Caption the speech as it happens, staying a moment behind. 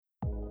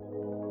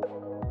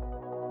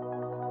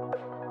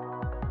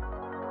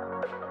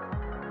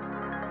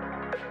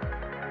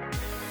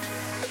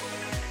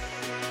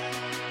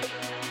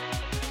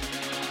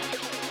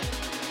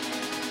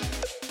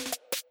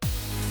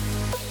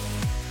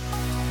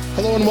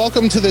Hello and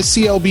welcome to the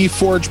CLB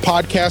Forge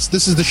podcast.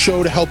 This is the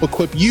show to help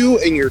equip you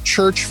and your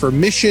church for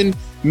mission,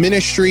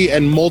 ministry,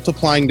 and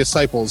multiplying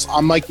disciples.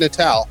 I'm Mike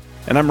Natal.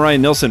 And I'm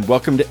Ryan Nilsson.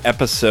 Welcome to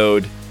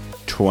episode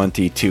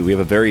 22. We have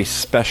a very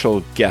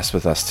special guest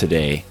with us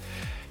today.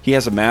 He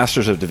has a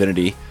Master's of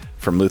Divinity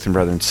from Lutheran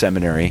Brethren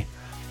Seminary,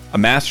 a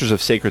Master's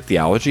of Sacred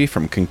Theology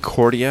from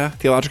Concordia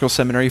Theological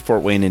Seminary,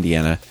 Fort Wayne,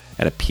 Indiana,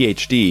 and a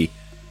PhD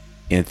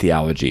in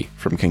Theology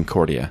from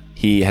Concordia.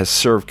 He has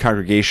served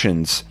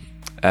congregations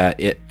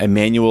at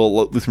Emmanuel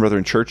Lutheran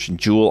Brethren Church in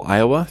Jewell,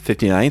 Iowa,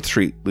 59th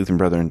Street Lutheran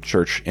Brethren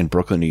Church in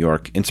Brooklyn, New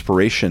York,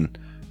 Inspiration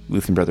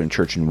Lutheran Brethren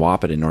Church in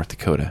Wapaton, North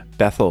Dakota,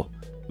 Bethel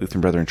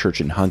Lutheran Brethren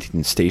Church in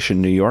Huntington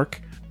Station, New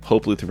York,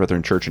 Hope Lutheran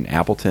Brethren Church in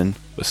Appleton,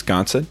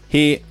 Wisconsin.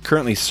 He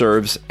currently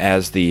serves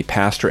as the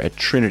pastor at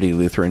Trinity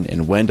Lutheran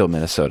in Wendell,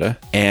 Minnesota,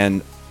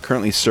 and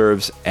currently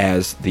serves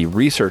as the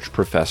research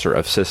professor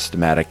of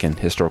systematic and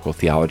historical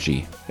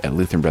theology at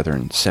Lutheran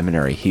Brethren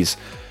Seminary. He's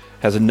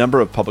has a number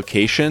of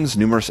publications,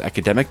 numerous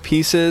academic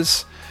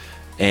pieces,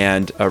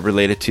 and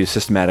related to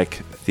systematic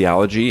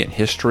theology and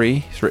history.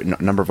 He's written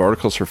a number of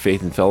articles for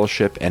Faith and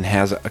Fellowship, and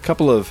has a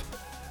couple of,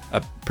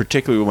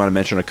 particularly we want to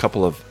mention a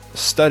couple of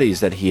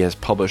studies that he has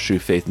published through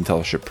Faith and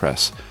Fellowship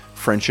Press,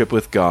 Friendship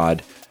with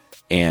God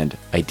and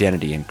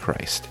Identity in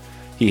Christ.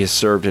 He has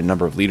served in a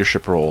number of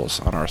leadership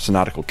roles on our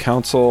Synodical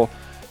Council,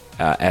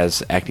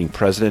 as acting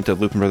president of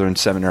Lutheran Brethren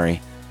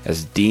Seminary,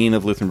 as dean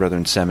of Lutheran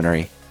Brethren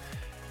Seminary,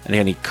 and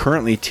again, he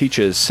currently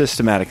teaches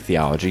systematic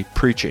theology,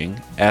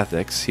 preaching,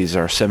 ethics. He's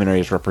our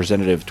seminary's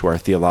representative to our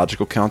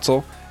theological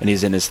council, and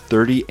he's in his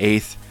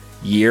 38th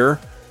year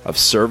of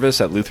service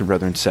at Lutheran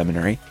Brethren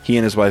Seminary. He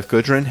and his wife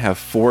Gudrun have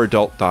 4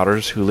 adult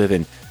daughters who live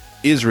in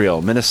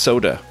Israel,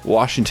 Minnesota,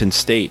 Washington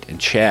State,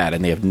 and Chad,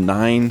 and they have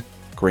 9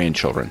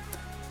 grandchildren.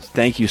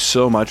 Thank you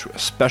so much. A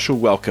special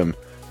welcome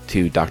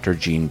to Dr.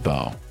 Gene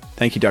Bowe.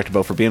 Thank you, Dr.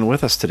 Bowe, for being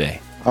with us today.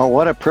 Oh,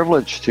 what a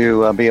privilege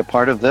to be a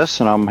part of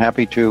this, and I'm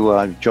happy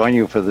to join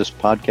you for this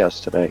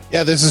podcast today.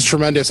 Yeah, this is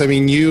tremendous. I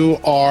mean, you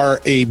are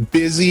a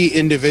busy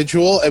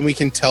individual, and we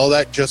can tell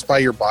that just by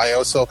your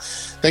bio. So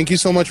thank you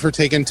so much for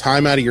taking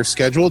time out of your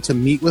schedule to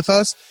meet with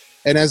us.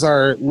 And as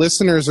our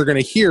listeners are going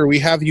to hear, we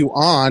have you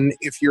on,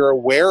 if you're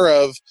aware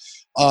of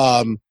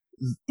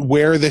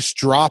where this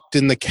dropped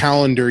in the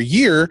calendar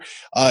year,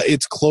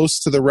 it's close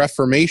to the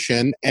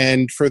Reformation.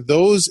 And for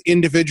those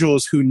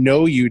individuals who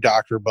know you,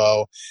 Dr.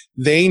 Bowe,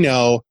 they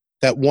know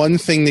that one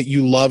thing that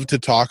you love to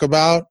talk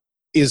about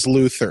is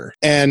Luther.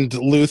 And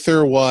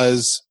Luther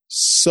was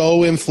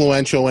so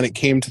influential when it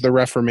came to the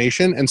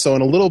Reformation. And so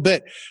in a little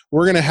bit,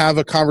 we're going to have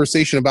a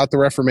conversation about the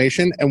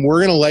Reformation, and we're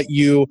going to let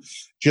you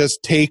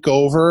just take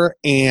over,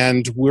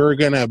 and we're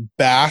going to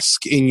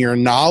bask in your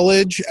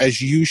knowledge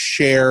as you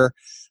share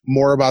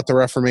more about the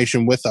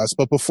Reformation with us.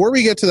 But before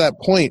we get to that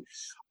point,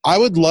 I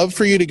would love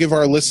for you to give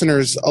our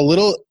listeners a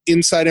little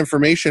inside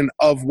information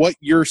of what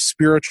your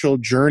spiritual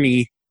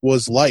journey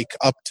was like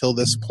up till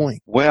this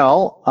point.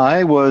 Well,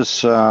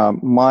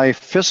 my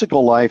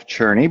physical life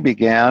journey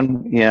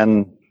began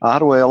in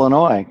Ottawa,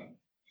 Illinois,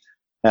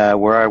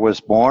 where I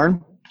was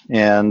born.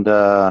 And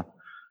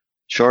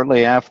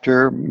shortly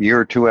after, a year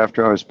or two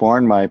after I was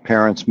born, my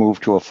parents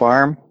moved to a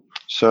farm.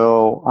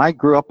 So I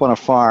grew up on a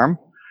farm.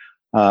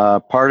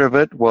 Part of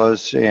it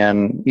was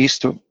in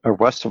east or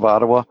west of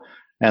Ottawa,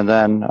 and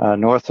then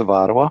north of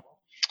Ottawa.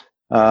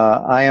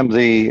 I am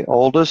the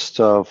oldest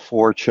of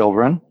 4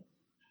 children.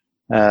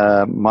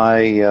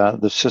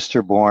 The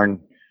sister born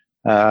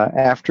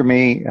after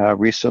me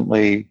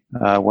recently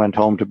went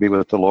home to be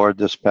with the Lord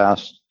this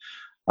past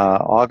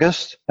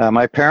August.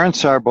 My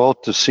parents are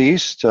both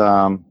deceased,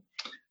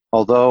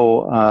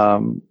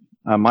 although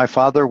my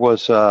father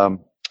was a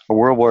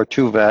World War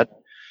II vet.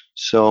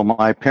 So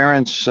my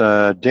parents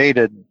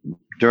dated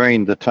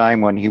during the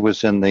time when he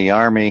was in the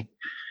Army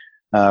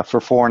for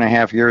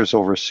 4.5 years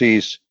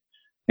overseas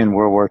in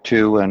World War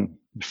II, and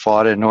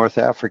fought in North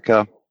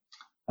Africa,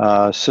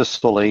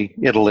 Sicily,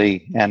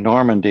 Italy, and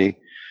Normandy.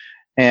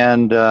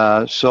 And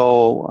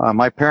so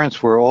my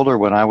parents were older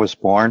when I was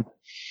born,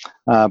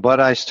 but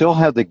I still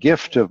had the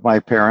gift of my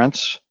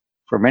parents.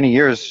 For many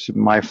years,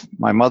 my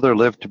mother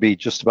lived to be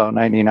just about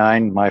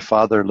 99. My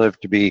father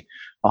lived to be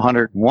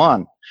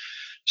 101.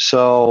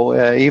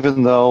 So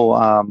even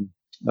though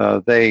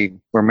they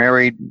were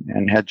married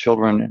and had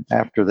children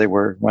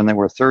when they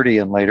were 30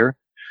 and later,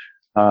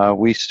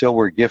 we still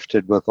were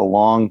gifted with a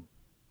long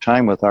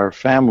time with our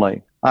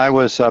family. I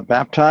was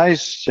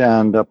baptized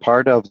and a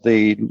part of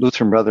the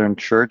Lutheran Brethren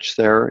Church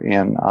there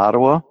in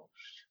Ottawa,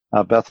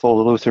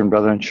 Bethel Lutheran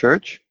Brethren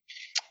Church.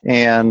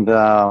 And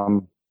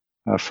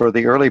for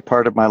the early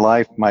part of my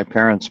life, my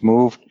parents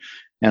moved,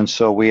 and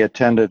so we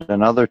attended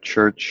another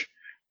church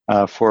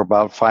for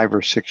about 5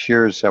 or 6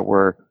 years that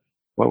were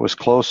what was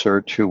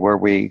closer to where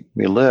we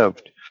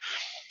lived.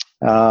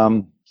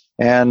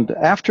 And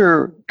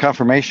after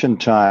confirmation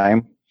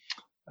time,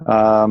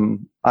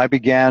 I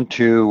began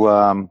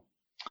to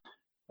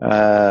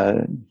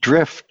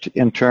drift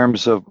in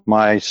terms of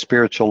my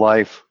spiritual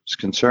life was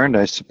concerned.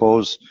 I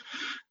suppose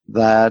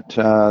that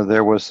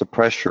there was the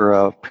pressure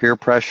of peer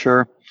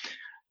pressure,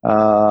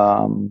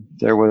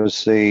 There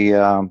was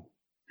the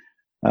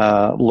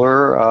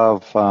lure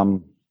of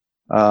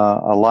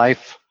a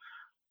life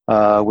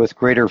with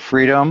greater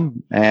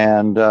freedom,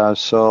 and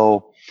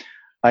so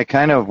I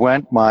kind of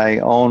went my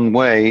own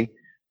way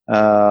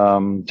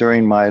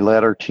during my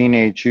latter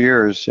teenage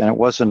years, and it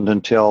wasn't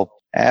until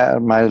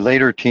my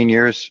later teen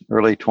years,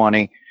 early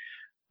 20,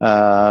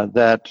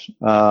 that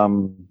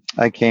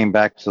I came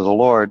back to the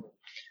Lord,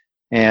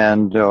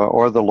 and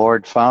or the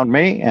Lord found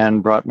me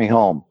and brought me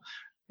home.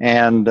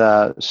 And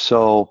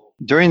so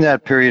during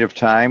that period of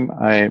time,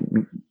 I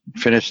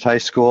finished high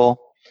school.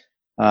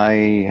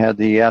 I had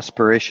the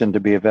aspiration to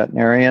be a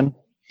veterinarian,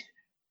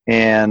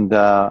 and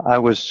I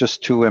was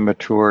just too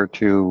immature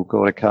to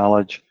go to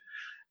college.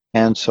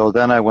 And so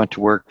then I went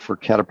to work for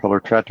Caterpillar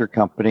Tractor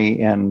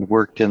Company and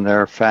worked in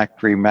their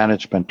factory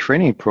management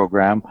training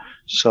program.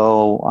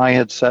 So I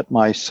had set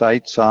my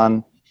sights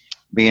on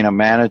being a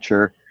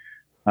manager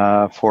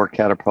for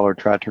Caterpillar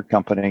Tractor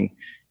Company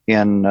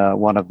in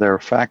one of their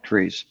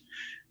factories.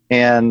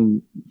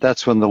 And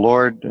that's when the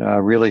Lord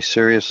really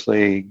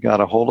seriously got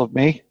a hold of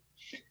me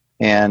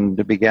and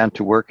began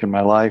to work in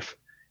my life.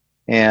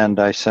 And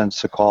I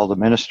sensed a call to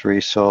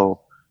ministry.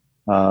 So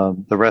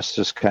the rest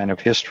is kind of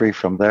history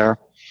from there.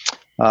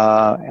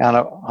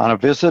 On a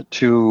visit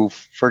to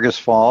Fergus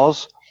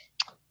Falls,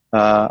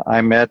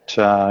 I met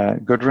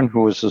Gudrun,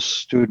 who was a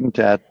student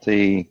at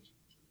the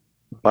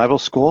Bible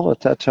school at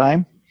that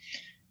time,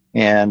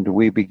 and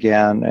we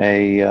began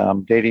a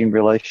dating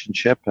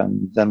relationship,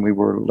 and then we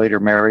were later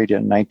married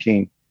in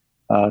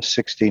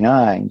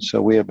 1969.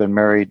 So we have been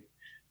married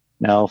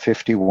now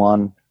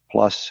 51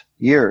 plus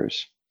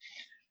years.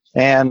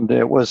 And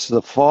it was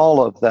the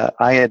fall of that.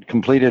 I had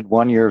completed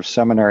 1 year of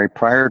seminary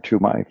prior to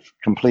my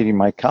completing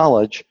my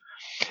college.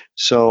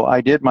 So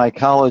I did my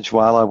college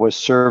while I was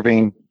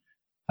serving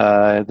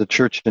the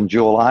church in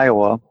Jewell,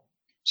 Iowa.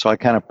 So I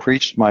kind of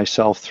preached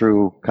myself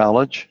through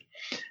college.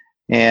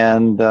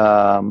 And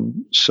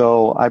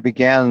so I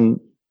began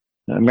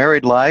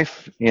married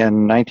life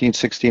in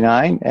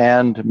 1969,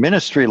 and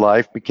ministry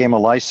life, became a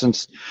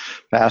licensed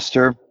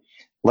pastor,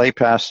 lay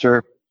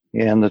pastor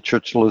in the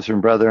Church of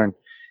Lutheran Brethren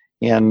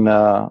in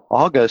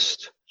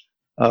August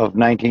of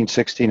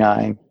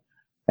 1969,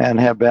 and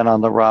have been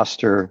on the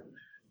roster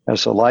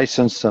as a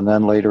licensed and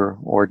then later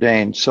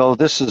ordained. So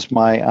this is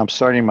I'm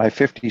starting my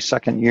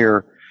 52nd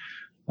year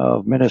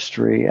of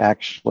ministry,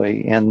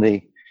 actually,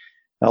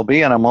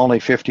 albeit I'm only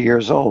 50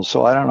 years old,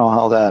 so I don't know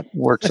how that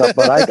works out,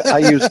 but I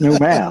use new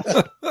math.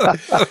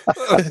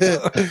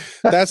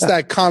 That's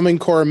that Common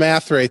Core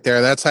math right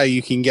there. That's how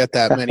you can get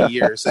that many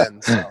years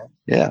in. So.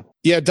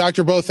 Yeah,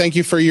 Dr. Bo, thank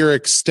you for your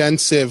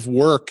extensive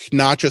work,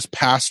 not just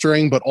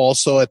pastoring, but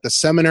also at the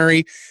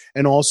seminary,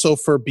 and also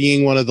for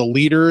being one of the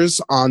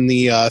leaders on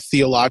the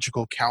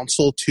theological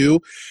council, too.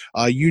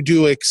 You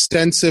do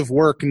extensive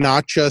work,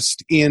 not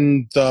just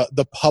in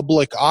the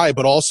public eye,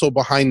 but also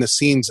behind the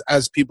scenes,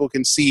 as people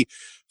can see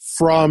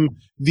from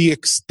the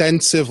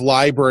extensive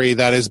library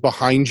that is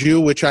behind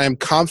you, which I am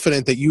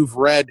confident that you've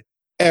read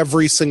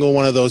every single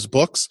one of those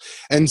books,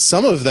 and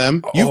some of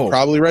them you've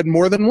probably read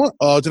more than one.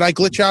 Oh, did I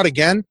glitch out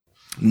again?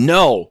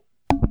 No,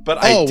 but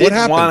I did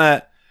want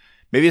to,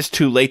 maybe it's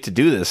too late to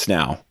do this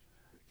now,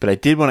 but I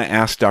did want to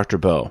ask Dr.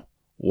 Bo,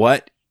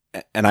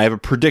 and I have a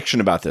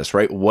prediction about this,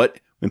 right?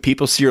 When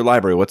people see your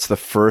library, what's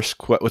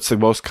the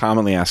most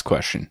commonly asked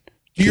question?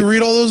 Do you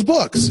read all those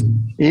books?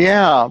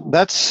 Yeah,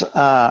 that's,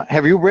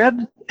 have you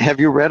read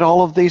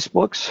all of these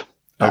books?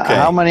 Okay.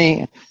 How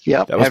many?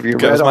 Yeah. Have you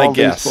read all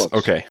these books?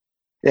 Okay.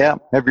 Yeah.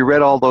 Have you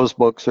read all those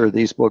books or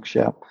these books?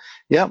 Yeah.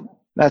 Yeah.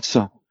 That's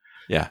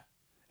yeah.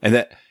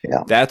 And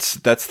that's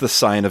the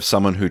sign of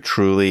someone who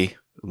truly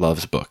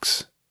loves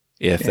books.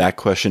 If that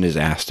question is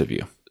asked of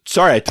you.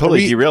 Sorry, I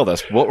totally derailed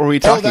us. What were we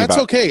talking about? Oh,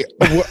 that's okay.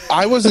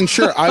 I wasn't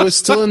sure. I was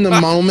still in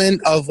the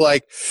moment of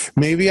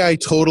maybe I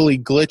totally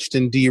glitched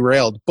and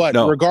derailed. But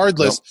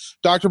regardless,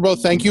 Dr. Bo,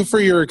 thank you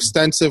for your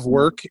extensive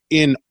work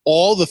in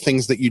all the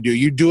things that you do.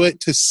 You do it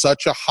to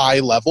such a high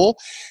level.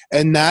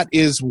 And that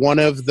is one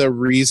of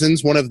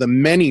the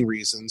many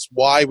reasons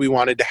why we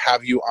wanted to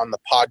have you on the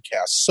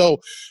podcast.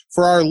 So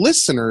for our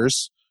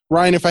listeners,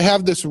 Ryan, if I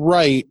have this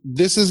right,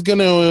 this is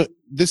going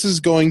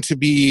to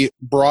be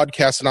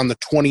broadcasted on the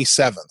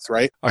 27th,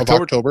 right?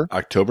 October?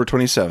 October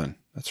 27th.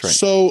 That's right.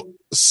 So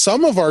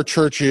some of our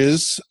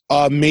churches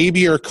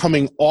maybe are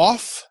coming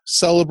off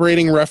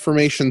celebrating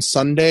Reformation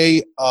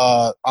Sunday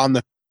on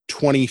the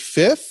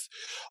 25th.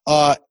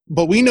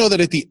 But we know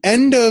that at the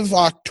end of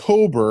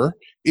October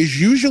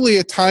is usually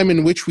a time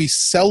in which we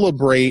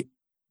celebrate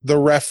the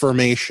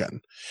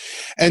Reformation.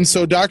 And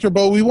so, Dr.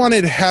 Bo, we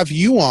wanted to have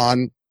you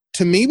on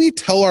to maybe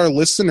tell our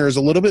listeners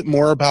a little bit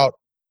more about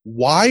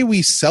why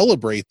we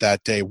celebrate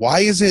that day. Why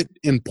is it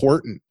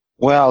important?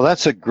 Well,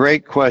 that's a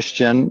great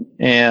question,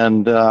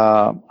 and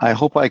I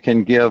hope I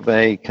can give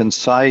a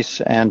concise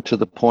and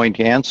to-the-point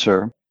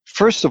answer.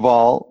 First of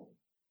all,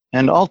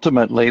 and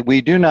ultimately,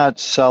 we're not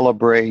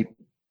celebrating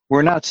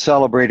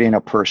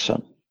a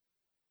person.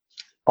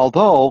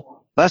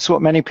 Although, that's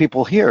what many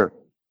people hear.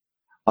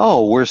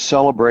 Oh, we're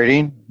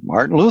celebrating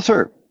Martin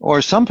Luther.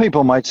 Or some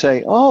people might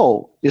say,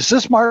 oh, is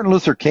this Martin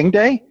Luther King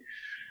Day?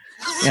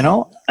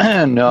 No,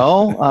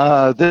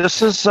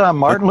 this is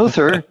Martin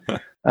Luther,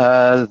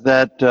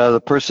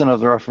 the person of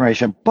the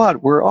Reformation.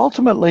 But we're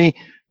ultimately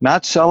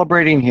not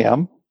celebrating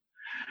him.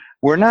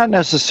 We're not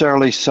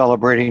necessarily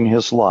celebrating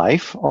his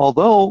life,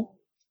 although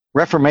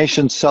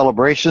Reformation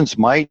celebrations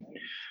might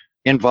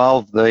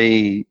involve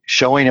the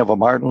showing of a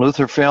Martin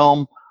Luther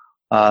film.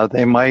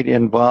 They might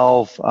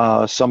involve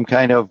some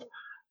kind of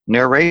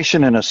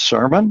narration in a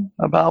sermon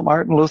about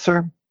Martin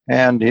Luther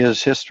and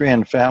his history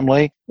and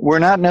family. We're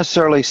not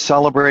necessarily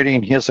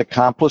celebrating his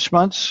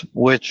accomplishments,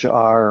 which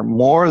are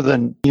more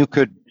than you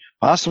could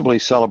possibly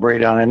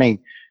celebrate on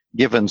any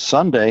given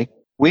Sunday.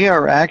 We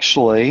are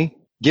actually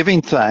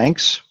giving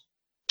thanks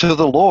to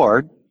the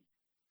Lord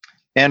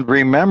and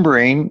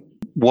remembering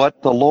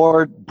what the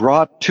Lord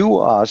brought to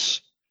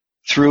us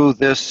through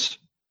this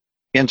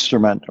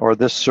instrument or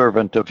this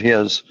servant of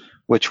his,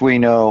 which we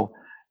know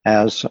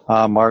as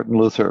Martin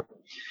Luther.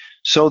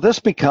 So this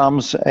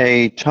becomes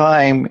a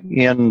time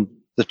in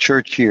the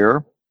church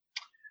year,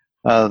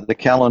 the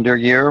calendar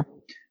year,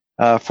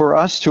 for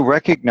us to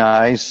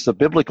recognize the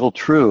biblical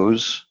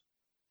truths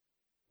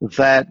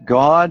that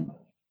God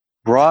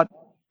brought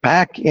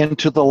back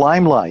into the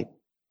limelight,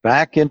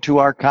 back into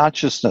our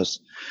consciousness,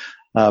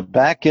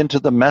 back into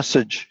the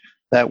message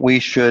that we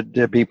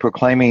should be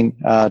proclaiming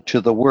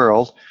to the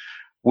world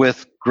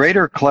with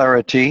greater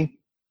clarity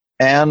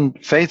and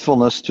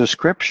faithfulness to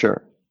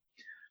Scripture.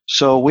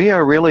 So we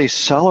are really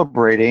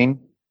celebrating,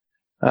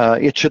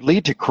 it should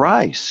lead to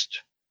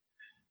Christ,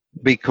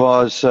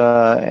 because,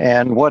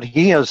 and what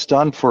he has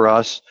done for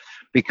us,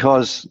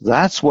 because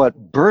that's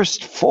what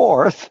burst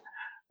forth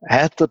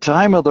at the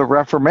time of the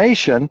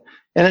Reformation,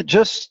 and it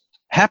just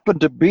happened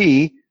to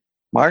be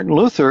Martin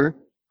Luther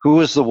who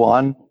was the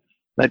one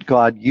that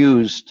God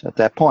used at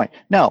that point.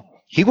 Now,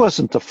 he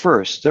wasn't the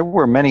first. There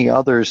were many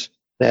others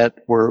that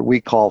were,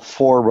 we call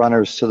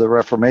forerunners to the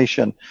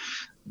Reformation,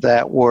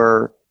 that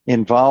were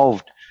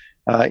involved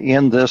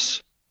in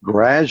this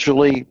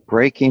gradually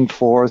breaking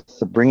forth,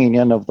 the bringing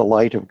in of the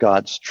light of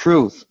God's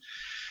truth.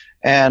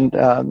 And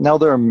now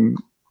there are,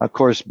 of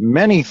course,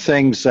 many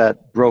things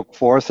that broke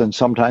forth, and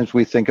sometimes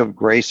we think of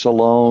grace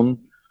alone,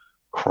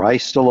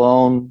 Christ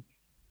alone,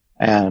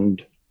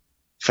 and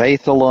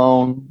faith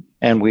alone,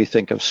 and we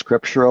think of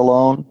Scripture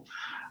alone.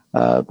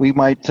 We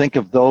might think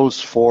of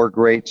those four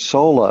great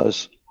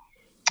solas,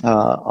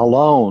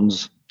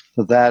 alones,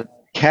 that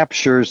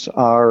captures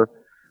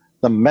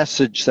the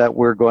message that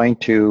we're going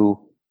to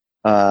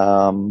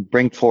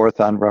bring forth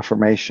on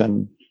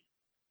Reformation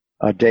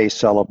Day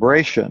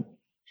celebration.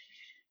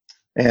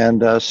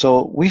 And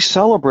so we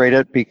celebrate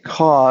it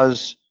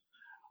because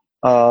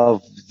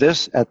of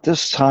this, at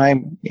this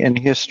time in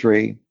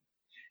history,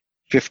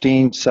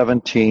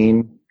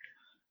 1517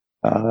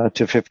 to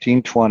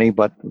 1520,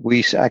 but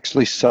we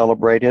actually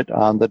celebrate it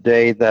on the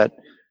day that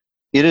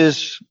it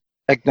is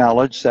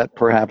acknowledged that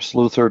perhaps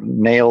Luther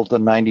nailed the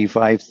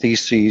 95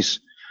 Theses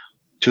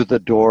to the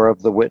door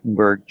of the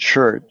Wittenberg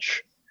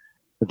Church.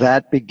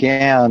 That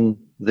began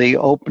the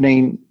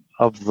opening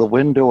of the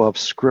window of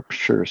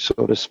Scripture, so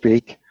to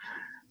speak,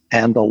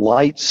 and the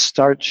light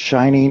starts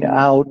shining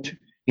out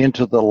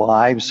into the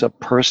lives of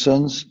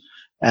persons,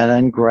 and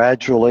then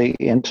gradually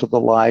into the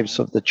lives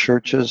of the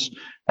churches,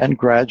 and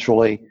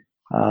gradually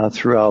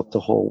throughout the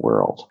whole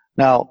world.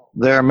 Now,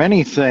 there are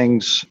many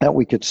things that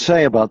we could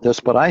say about this,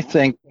 but I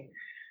think,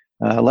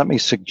 let me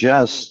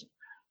suggest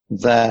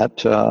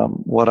that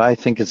what I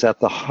think is at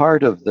the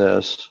heart of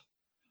this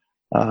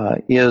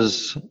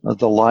is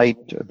the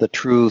light, the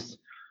truth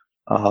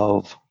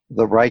of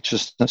the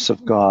righteousness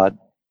of God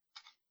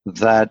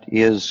that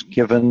is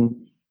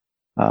given,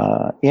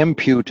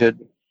 imputed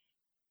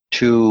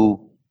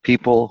to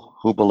people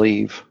who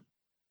believe,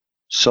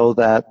 so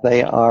that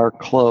they are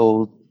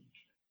clothed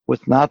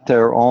with not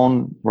their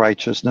own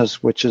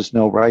righteousness, which is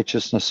no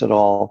righteousness at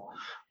all,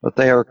 but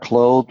they are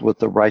clothed with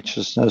the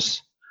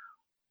righteousness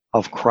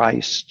of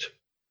Christ,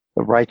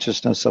 the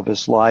righteousness of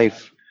his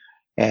life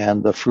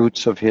and the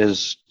fruits of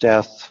his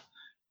death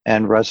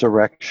and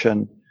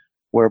resurrection,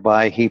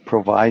 whereby he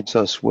provides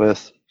us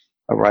with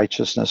a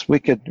righteousness. We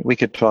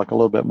could talk a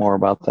little bit more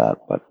about that,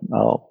 but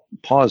I'll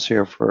pause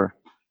here for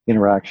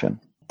interaction.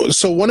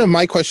 So one of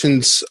my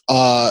questions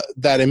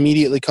that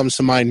immediately comes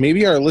to mind,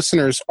 maybe our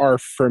listeners are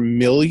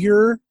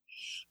familiar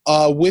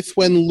with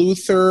when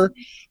Luther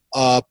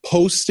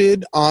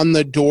posted on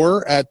the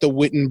door at the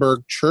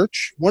Wittenberg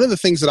Church. One of the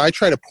things that I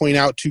try to point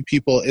out to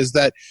people is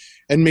that,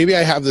 and maybe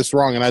I have this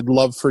wrong and I'd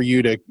love for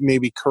you to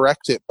maybe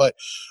correct it, but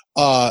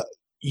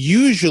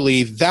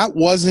usually that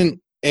wasn't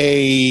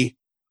a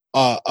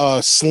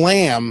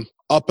slam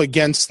up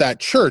against that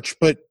church,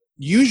 but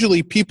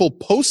usually people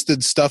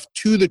posted stuff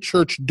to the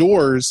church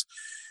doors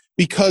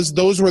because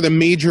those were the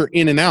major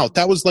in and out.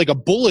 That was like a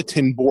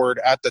bulletin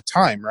board at the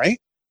time, right?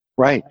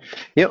 Right.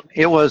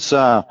 It was,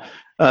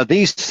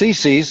 these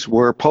theses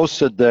were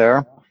posted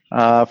there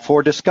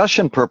for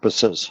discussion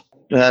purposes.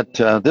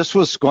 That this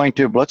was going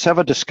to, let's have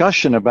a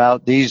discussion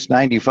about these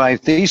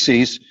 95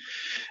 theses.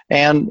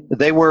 And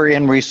they were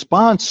in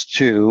response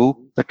to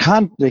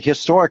the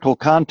historical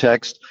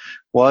context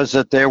was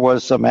that there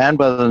was a man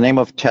by the name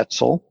of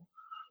Tetzel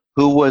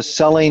who was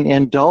selling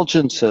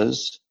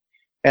indulgences,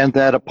 and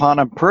that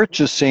upon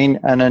purchasing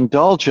an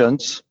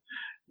indulgence,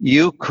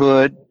 you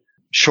could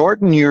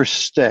shorten your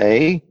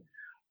stay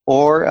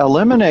or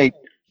eliminate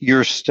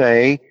your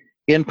stay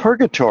in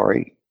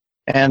purgatory.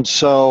 And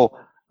so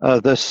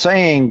the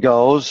saying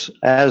goes,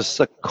 as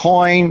the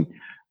coin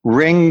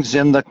rings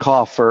in the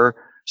coffer,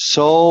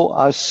 so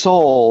a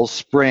soul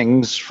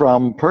springs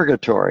from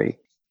purgatory.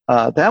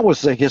 That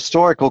was the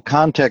historical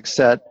context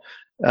that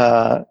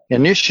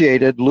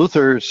initiated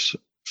Luther's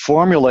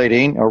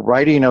formulating or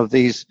writing of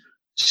these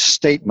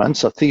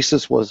statements. A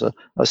thesis was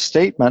a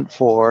statement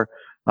for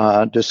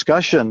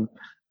discussion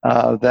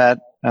that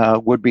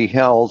would be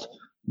held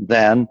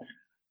then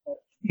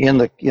in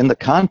the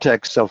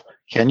context of,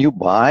 can you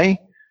buy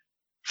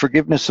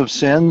forgiveness of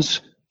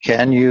sins?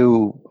 Can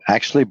you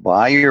actually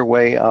buy your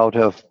way out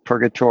of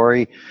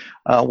purgatory?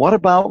 What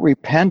about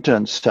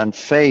repentance and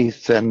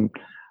faith, and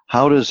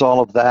how does all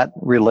of that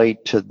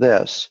relate to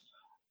this?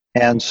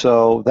 And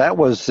so that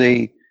was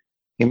the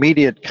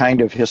immediate kind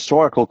of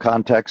historical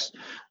context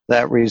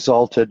that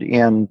resulted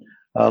in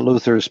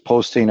Luther's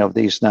posting of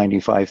these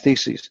 95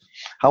 theses.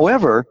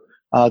 However,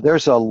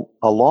 there's a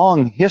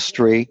long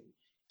history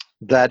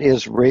that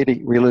is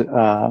really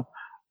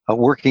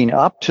working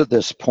up to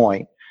this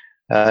point.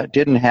 It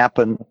didn't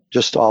happen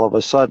just all of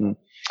a sudden.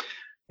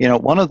 You know,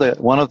 one of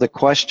the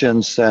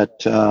questions that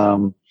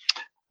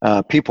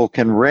people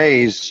can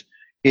raise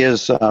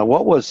is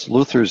what was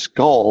Luther's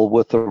goal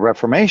with the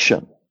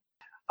Reformation?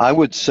 I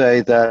would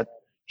say that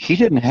he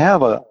didn't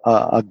have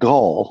a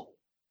goal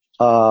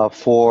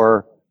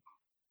for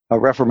a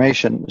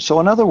Reformation.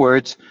 So in other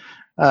words,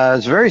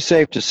 it's very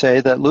safe to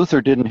say that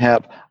Luther didn't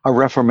have a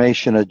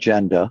Reformation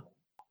agenda,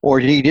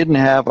 or he didn't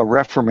have a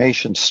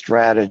Reformation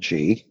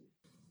strategy.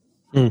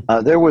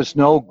 There was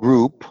no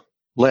group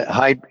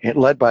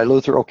led by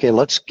Luther. Okay,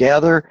 let's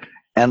gather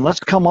and let's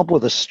come up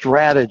with a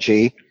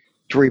strategy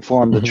to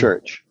reform the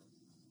church.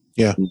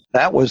 Yeah.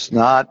 That was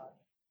not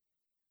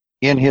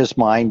in his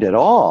mind at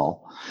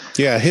all.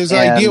 Yeah, his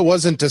idea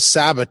wasn't to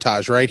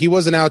sabotage, right? He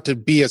wasn't out to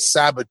be a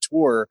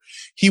saboteur.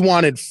 He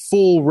wanted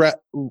full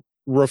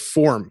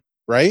reform,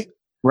 right?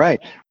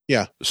 Right.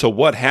 Yeah. So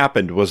what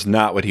happened was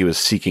not what he was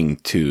seeking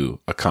to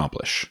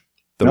accomplish.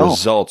 The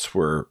results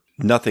were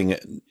nothing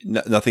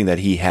that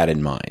he had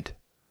in mind.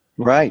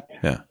 Right.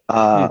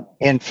 Yeah.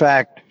 In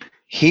fact,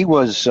 he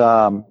was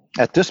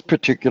at this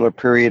particular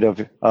period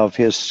of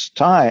his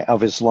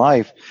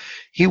life,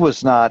 he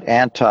was not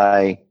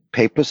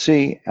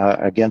anti-papacy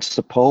against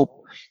the Pope.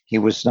 He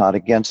was not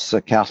against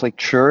the Catholic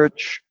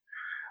Church.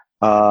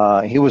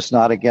 He was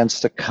not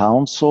against the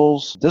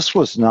councils. This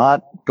was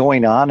not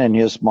going on in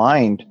his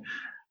mind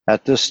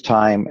at this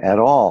time at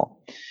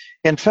all.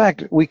 In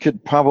fact, we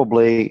could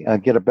probably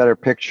get a better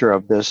picture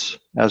of this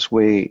if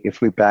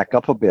we back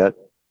up a bit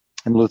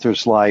in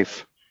Luther's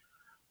life,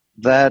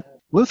 that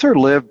Luther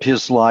lived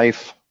his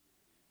life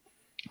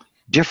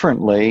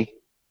differently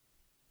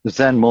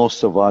than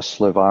most of us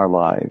live our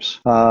lives.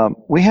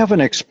 We have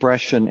an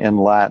expression in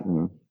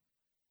Latin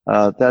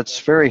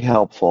that's very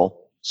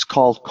helpful. It's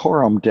called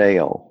coram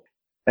Deo.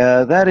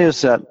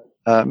 That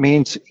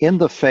means in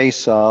the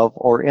face of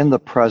or in the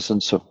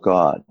presence of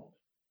God.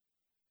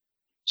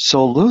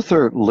 So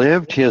Luther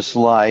lived his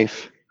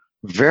life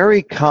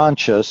very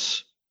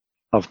conscious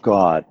of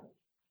God.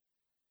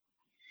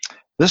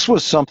 This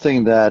was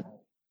something that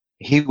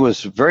he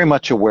was very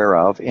much aware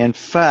of. In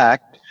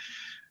fact,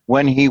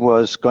 when he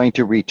was going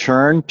to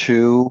return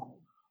to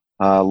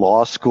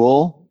law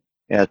school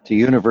at the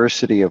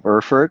University of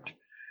Erfurt,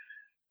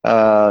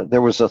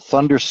 there was a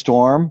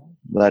thunderstorm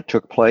that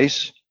took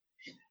place.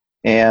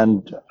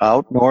 And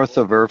out north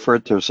of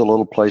Erfurt, there's a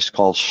little place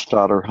called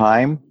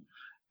Stutterheim.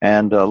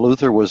 And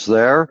Luther was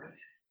there,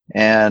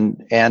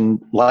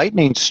 and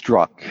lightning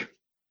struck.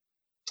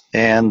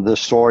 And the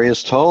story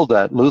is told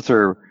that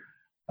Luther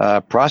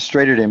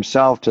prostrated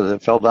himself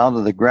fell down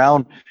to the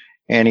ground,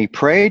 and he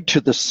prayed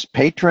to the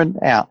patron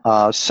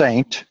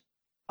saint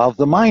of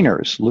the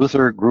miners.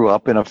 Luther grew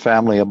up in a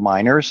family of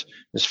miners.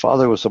 His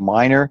father was a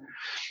miner,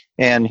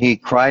 and he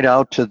cried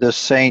out to this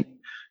saint,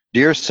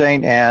 "Dear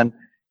Saint Anne,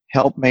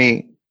 help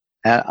me,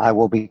 and I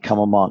will become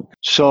a monk."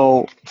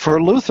 So for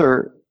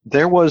Luther,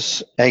 there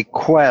was a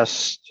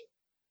quest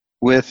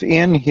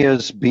within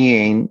his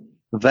being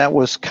that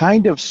was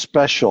kind of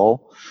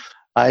special.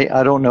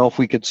 I don't know if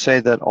we could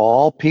say that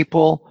all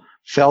people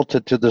felt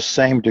it to the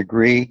same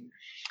degree,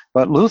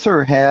 but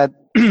Luther had,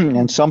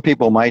 and some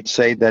people might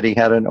say that he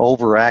had an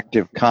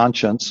overactive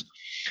conscience,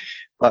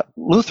 but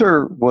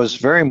Luther was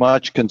very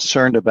much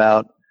concerned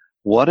about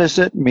what does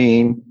it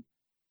mean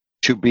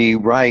to be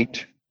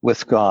right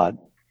with God.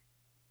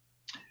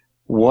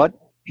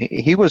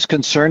 He was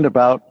concerned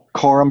about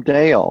coram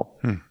Deo,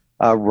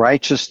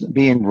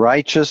 being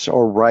righteous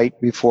or right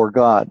before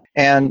God.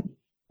 And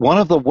one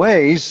of the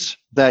ways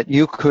that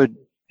you could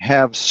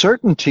have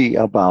certainty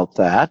about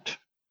that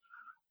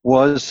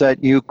was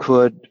that you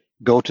could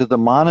go to the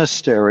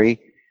monastery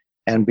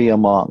and be a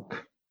monk.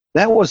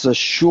 That was a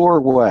sure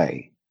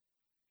way.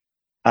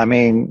 I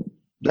mean,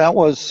 that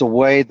was the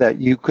way that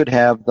you could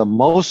have the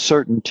most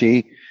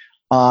certainty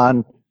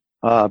on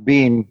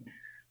being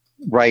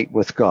right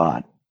with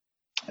God,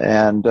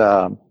 and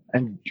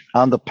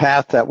on the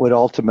path that would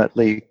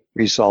ultimately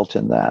result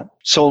in that.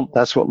 So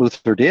that's what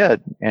Luther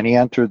did, and he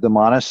entered the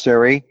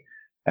monastery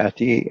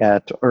at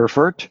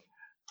Erfurt,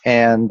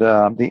 and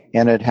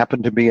it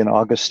happened to be an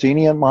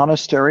Augustinian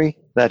monastery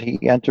that he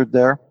entered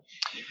there,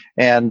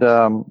 and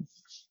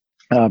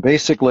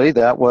basically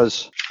that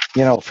was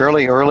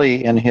fairly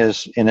early in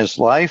his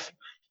life,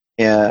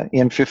 in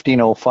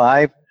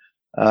 1505,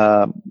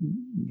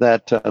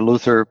 that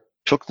Luther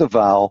took the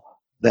vow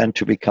then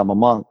to become a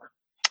monk.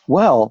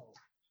 Well,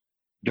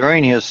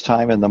 during his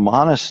time in the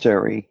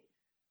monastery,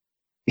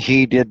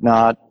 he did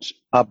not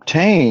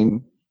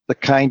obtain the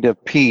kind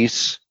of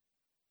peace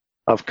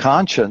of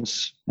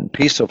conscience and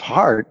peace of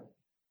heart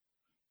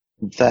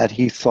that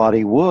he thought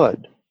he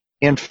would.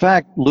 In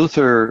fact,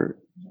 Luther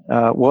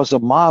was a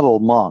model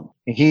monk.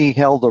 He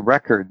held the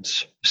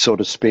records, so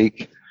to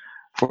speak,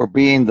 for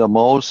being the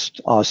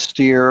most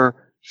austere,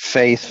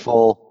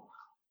 faithful,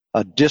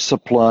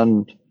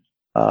 disciplined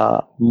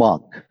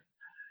monk.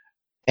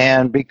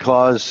 And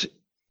because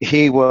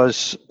he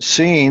was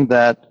seeing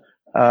that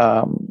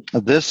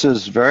this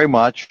is very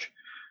much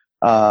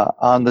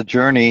on the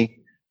journey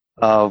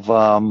of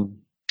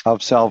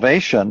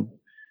salvation,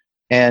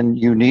 and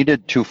you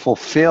needed to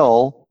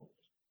fulfill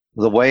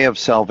the way of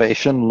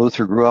salvation.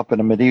 Luther grew up in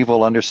a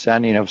medieval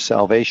understanding of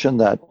salvation,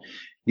 that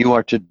you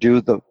are to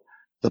do the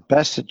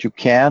best that you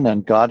can,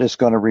 and God is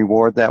going to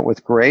reward that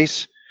with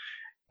grace.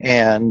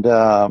 And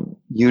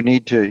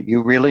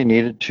you really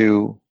needed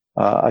to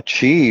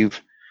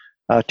achieve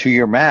to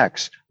your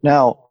max.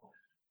 Now,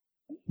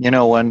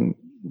 when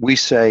we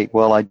say,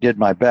 well, I did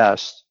my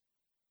best,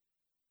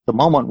 the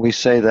moment we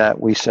say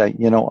that, we say,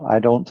 I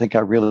don't think I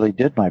really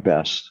did my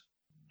best.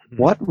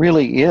 What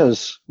really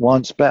is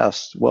one's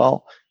best?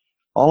 Well,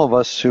 all of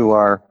us who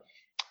are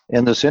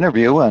in this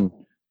interview,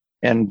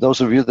 and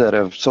those of you that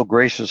have so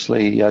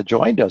graciously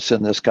joined us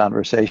in this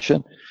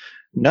conversation,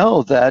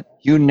 know that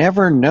you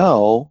never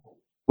know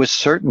with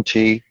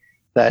certainty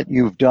that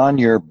you've done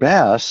your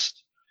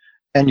best,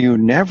 and you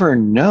never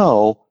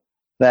know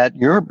that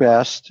your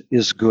best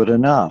is good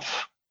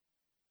enough.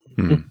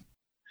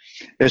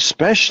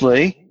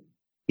 Especially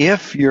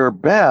if your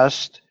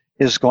best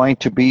is going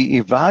to be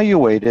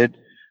evaluated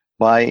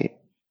by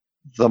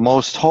the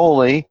most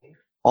holy,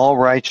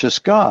 all-righteous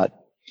God.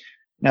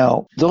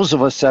 Now, those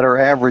of us that are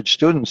average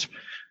students,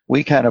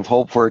 we kind of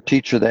hope for a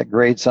teacher that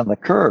grades on the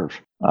curve.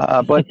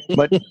 But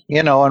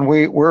and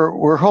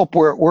we're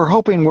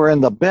hoping we're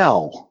in the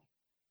bell,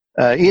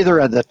 either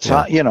at the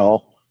top,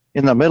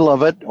 in the middle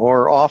of it,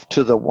 or off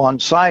to the one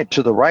side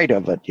to the right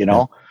of it.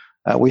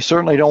 We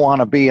certainly don't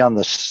want to be on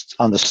the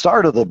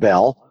start of the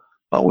bell,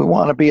 but we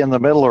want to be in the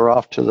middle or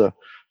off to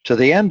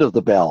the end of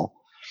the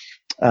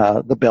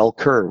bell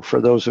curve.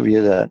 For those of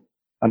you that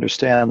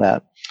understand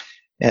that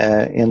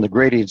in the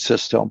grading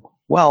system,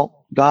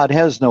 well, God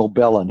has no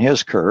bell in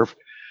His curve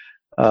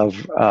of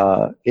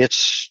it's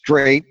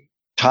straight,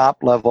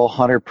 top level,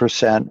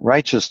 100%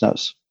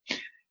 righteousness.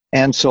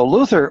 And so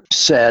Luther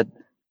said,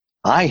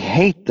 I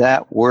hate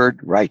that word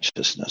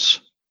righteousness.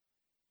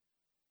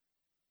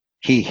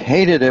 He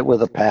hated it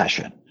with a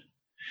passion.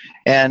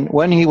 And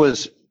when he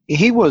was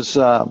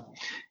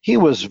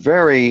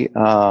very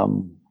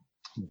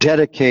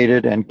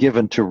dedicated and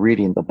given to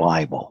reading the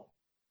Bible.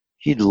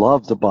 He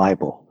loved the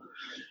Bible.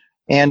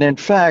 And in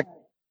fact,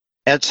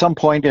 at some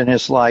point in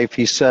his life,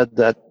 he said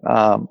that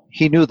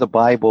he knew the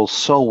Bible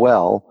so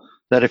well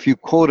that if you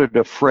quoted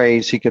a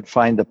phrase, he could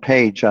find the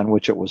page on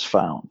which it was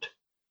found.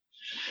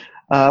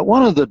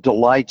 One of the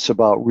delights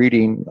about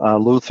reading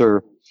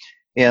Luther,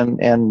 we have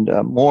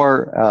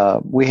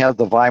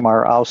the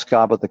Weimar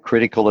Ausgabe, the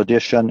critical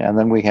edition, and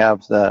then we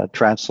have the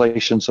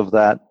translations of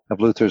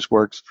Luther's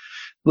works.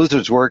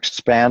 Luther's works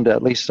spanned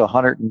at least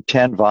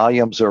 110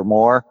 volumes or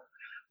more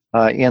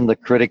in the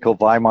critical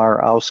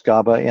Weimar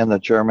Ausgabe in the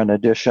German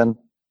edition,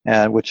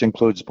 which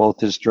includes both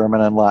his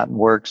German and Latin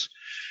works.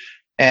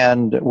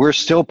 And we're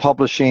still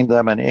publishing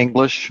them in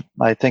English.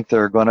 I think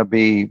there are going to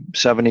be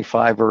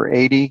 75 or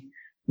 80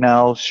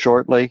 now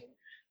shortly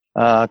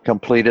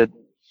completed.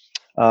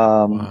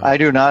 Wow. I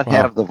do not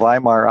have the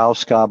Weimar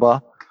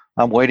Ausgabe.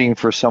 I'm waiting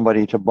for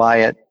somebody to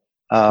buy it.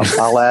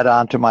 I'll add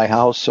on to my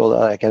house so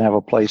that I can have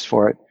a place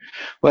for it.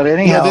 But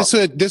anyhow,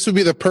 this would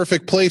be the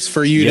perfect place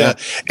for you to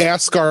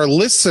ask our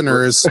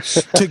listeners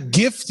to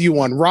gift you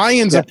one.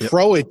 Ryan's a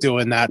pro at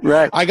doing that.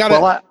 Right. I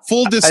got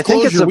full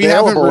disclosure. We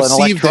haven't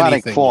received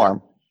anything.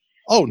 Form.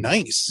 Oh,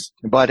 nice.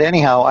 But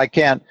anyhow, I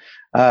can't.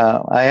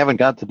 I haven't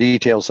got the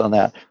details on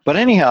that. But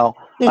anyhow,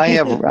 I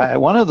have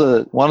one of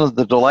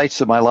the delights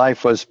of my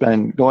life has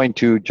been going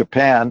to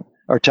Japan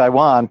or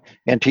Taiwan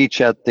and teach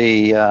at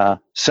the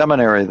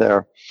seminary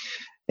there.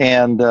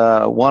 And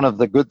one of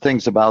the good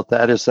things about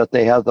that is that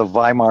they have the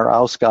Weimar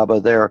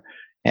Ausgabe there.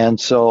 And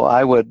so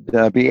I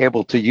would be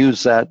able to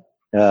use that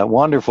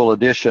wonderful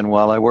edition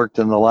while I worked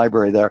in the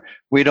library there.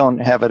 We don't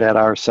have it at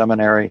our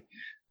seminary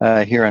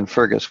here in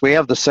Fergus. We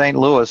have the St.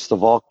 Louis, the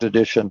Volk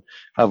edition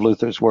of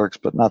Luther's works,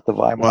 but not the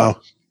Weimar.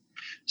 Wow.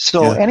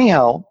 So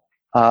anyhow,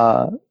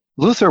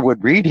 Luther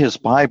would read his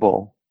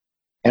Bible,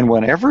 and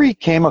whenever he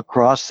came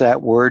across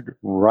that word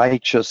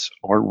righteous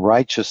or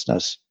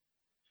righteousness,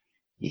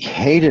 he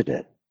hated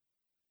it.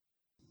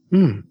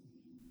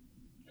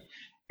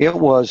 It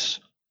was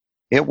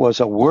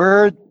a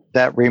word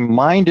that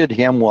reminded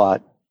him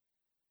what?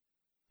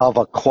 Of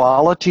a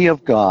quality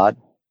of God,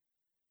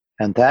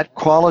 and that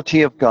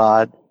quality of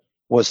God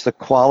was the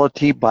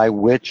quality by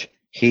which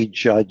he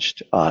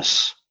judged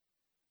us.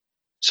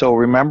 So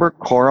remember,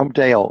 coram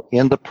Deo,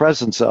 in the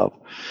presence of.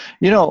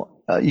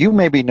 You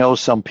maybe know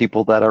some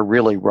people that are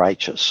really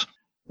righteous.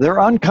 They're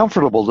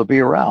uncomfortable to be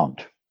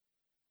around.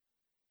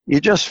 You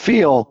just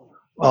feel,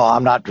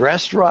 I'm not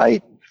dressed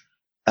right.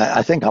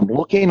 I think I'm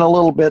looking a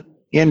little bit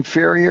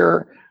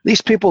inferior.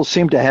 These people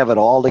seem to have it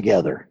all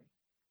together.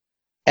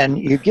 And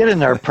you get in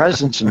their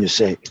presence and you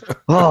say,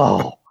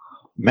 oh,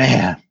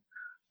 man,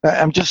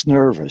 I'm just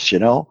nervous,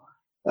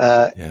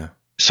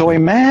 So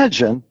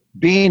imagine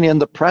being in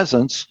the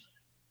presence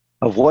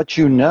of what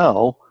you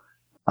know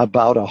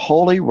about a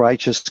holy,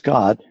 righteous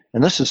God,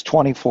 and this is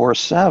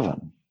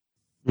 24/7.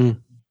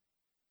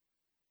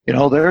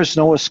 There's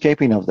no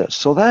escaping of this.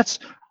 So that's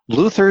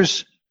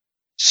Luther's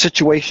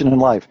situation in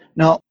life.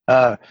 Now,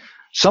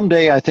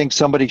 someday I think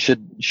somebody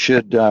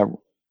should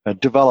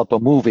develop a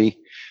movie,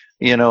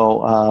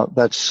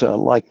 that's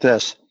like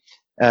this.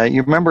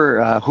 You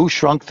remember Who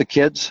Shrunk the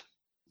Kids?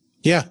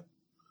 Yeah.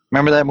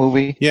 Remember that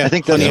movie? Yeah. I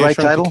think that's the right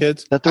title.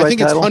 That's the I right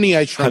think title? it's Honey,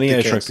 I Shrunk Honey, the I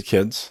Kids. Shrunk the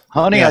Kids.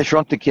 Honey, Yeah. I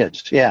Shrunk the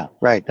Kids. Yeah,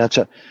 right. That's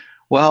it.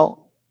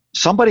 Well,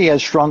 somebody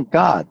has shrunk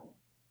God.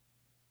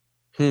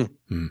 I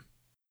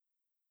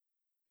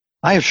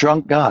have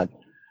shrunk God.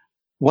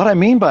 What I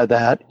mean by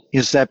that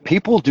is that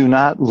people do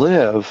not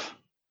live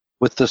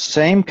with the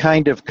same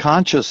kind of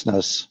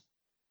consciousness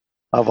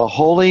of a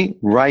holy,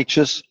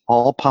 righteous,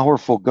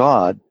 all-powerful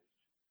God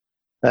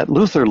that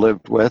Luther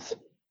lived with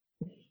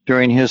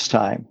during his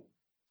time.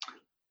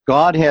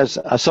 God has,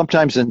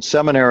 sometimes in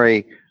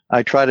seminary,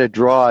 I try to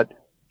draw it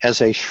as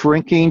a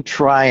shrinking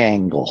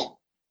triangle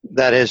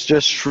that has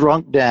just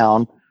shrunk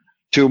down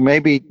to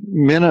maybe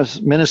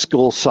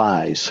minuscule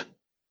size.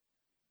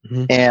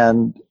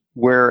 And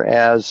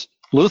whereas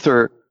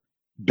Luther,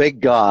 big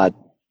God,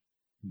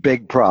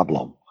 big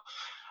problem.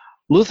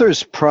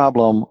 Luther's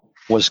problem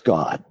was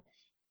God.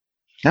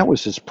 That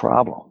was his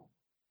problem.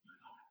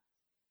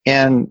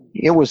 And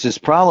it was his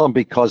problem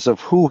because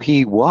of who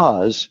he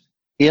was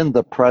in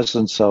the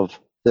presence of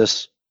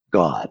this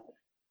God.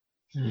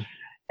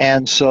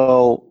 And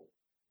so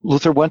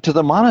Luther went to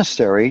the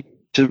monastery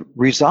to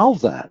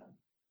resolve that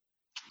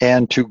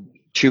and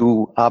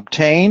to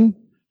obtain,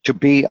 to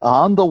be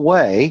on the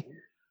way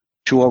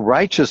to a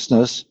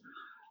righteousness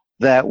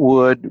that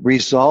would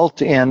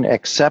result in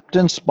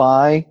acceptance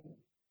by,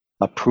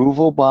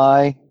 approval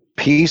by,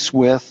 peace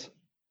with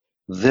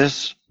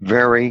this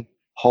very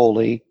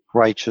holy,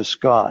 righteous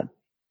God.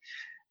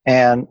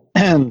 And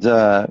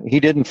he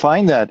didn't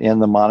find that in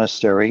the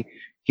monastery.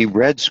 He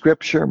read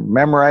Scripture,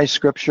 memorized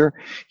Scripture.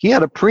 He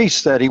had a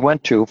priest that he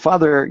went to,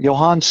 Father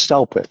Johann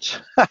Staupitz.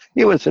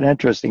 He was an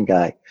interesting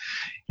guy.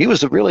 He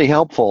was really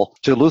helpful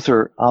to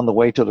Luther on the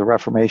way to the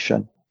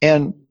Reformation.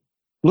 And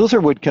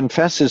Luther would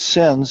confess his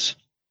sins,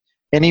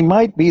 and he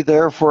might be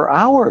there for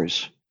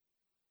hours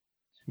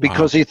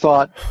because he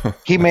thought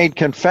he made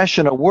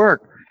confession a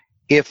work.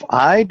 If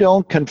I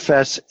don't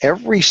confess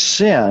every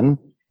sin,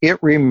 it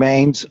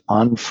remains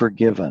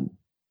unforgiven.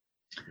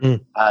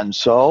 And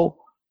so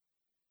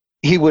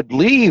he would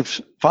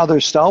leave Father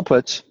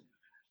Staupitz,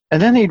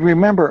 and then he'd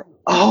remember,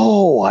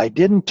 I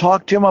didn't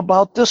talk to him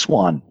about this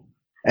one.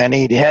 And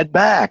he'd head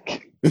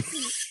back.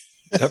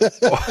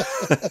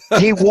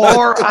 He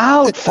wore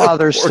out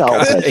Father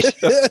Staupitz.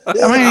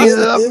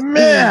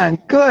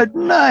 Man, good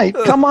night.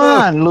 Come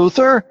on,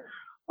 Luther.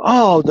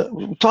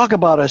 Talk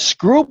about a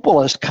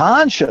scrupulous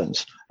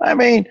conscience.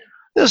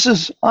 This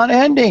is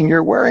unending.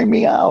 You're wearing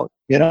me out,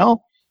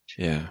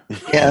 Yeah.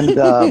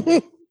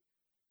 And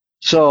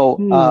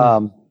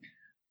so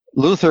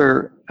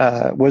Luther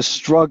was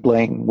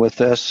struggling with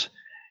this,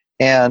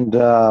 and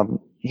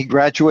he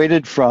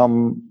graduated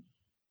from,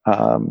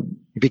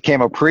 he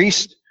became a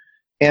priest,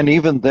 and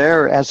even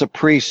there as a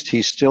priest,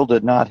 he still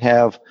did not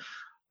have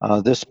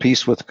this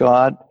peace with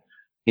God.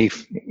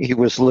 He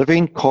was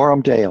living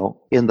coram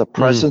Deo in the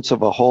presence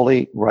of a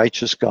holy,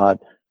 righteous God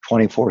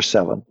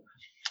 24/7.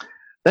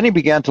 Then he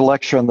began to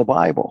lecture on the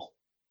Bible.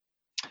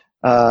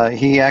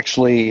 He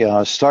actually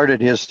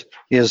started his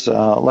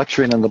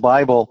lecturing in the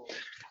Bible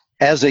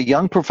as a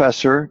young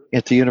professor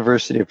at the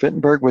University of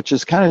Wittenberg, which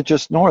is kind of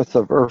just north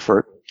of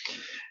Erfurt.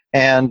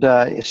 And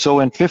so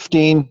in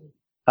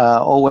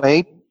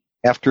 1508,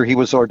 after he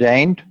was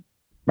ordained,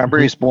 remember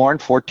he was born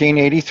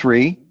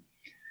 1483.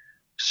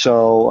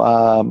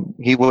 So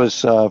he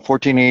was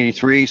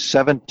 1483,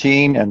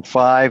 17 and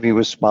 5. He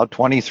was about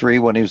 23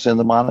 when he was in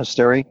the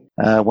monastery.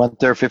 Went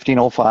there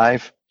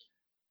 1505.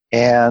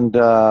 Then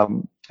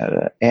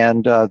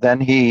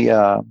he,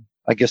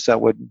 I guess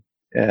that would,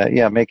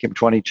 make him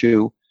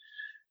 22.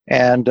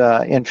 And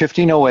in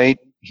 1508,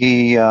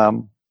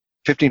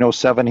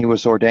 1507, he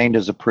was ordained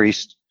as a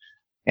priest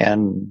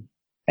and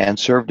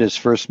served his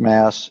first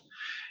mass.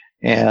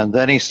 And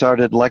then he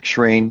started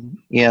lecturing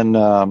in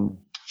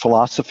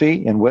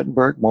philosophy in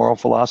Wittenberg, moral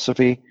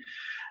philosophy.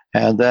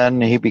 And then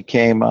he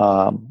became,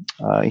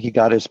 he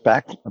got his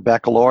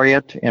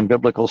baccalaureate in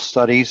biblical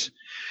studies.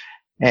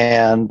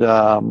 And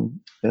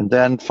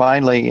then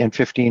finally in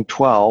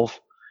 1512,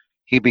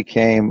 he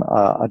became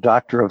a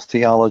doctor of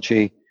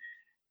theology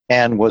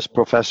and was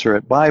professor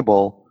at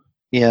Bible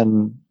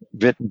in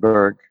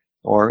Wittenberg,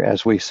 or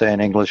as we say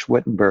in English,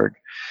 Wittenberg,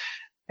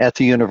 at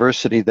the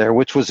university there,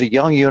 which was a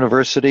young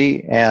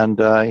university, and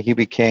he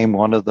became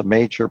one of the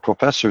major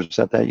professors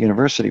at that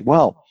university.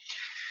 Well,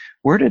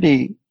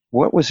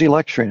 what was he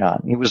lecturing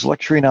on? He was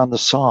lecturing on the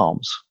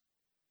Psalms.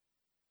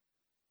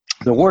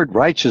 The word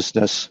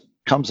righteousness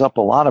comes up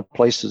a lot of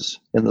places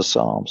in the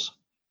Psalms.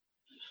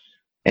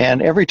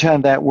 And every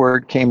time that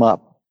word came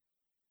up,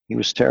 he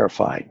was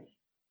terrified.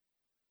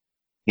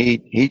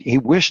 He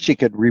wished he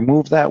could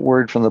remove that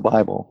word from the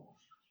Bible,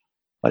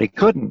 but he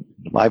couldn't.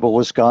 The Bible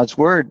was God's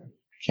word.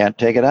 Can't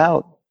take it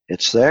out.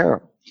 It's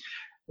there.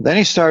 Then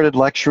he started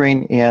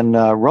lecturing in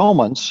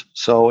Romans.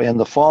 So in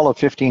the fall of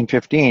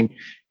 1515,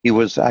 he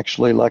was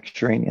actually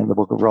lecturing in the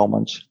book of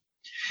Romans.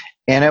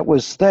 And it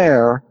was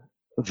there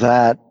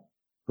that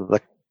the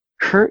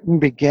curtain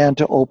began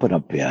to open a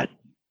bit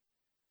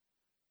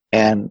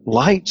and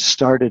light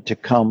started to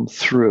come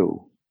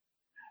through.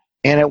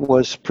 And it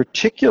was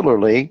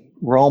particularly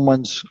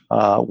Romans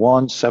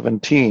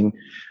 1:17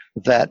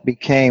 that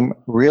became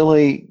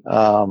really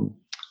where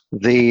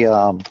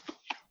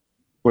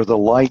the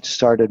light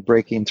started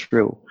breaking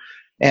through.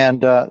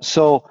 And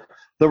so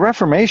the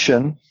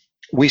Reformation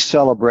we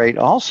celebrate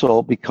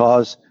also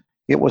because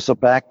it was a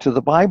back to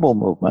the Bible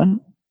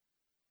movement.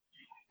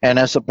 And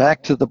as a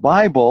back to the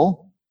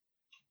Bible,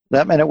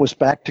 that meant it was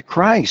back to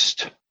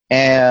Christ.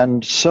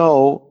 And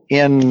so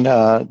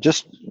I'll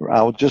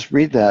just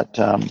read that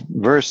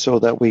verse so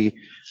that we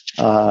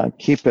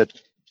keep it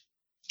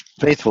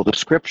faithful to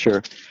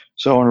Scripture.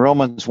 So in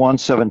Romans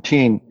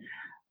 1:17,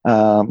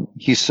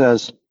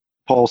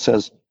 Paul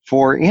says,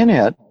 "For in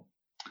it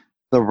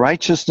the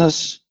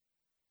righteousness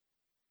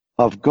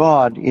of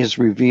God is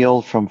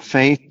revealed from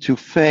faith to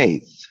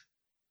faith.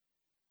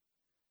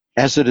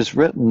 As it is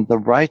written, the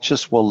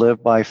righteous will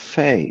live by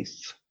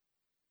faith."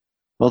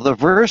 Well, the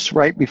verse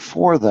right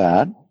before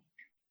that,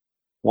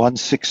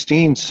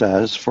 1:16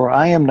 says, "For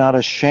I am not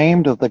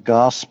ashamed of the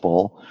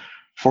gospel,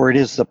 for it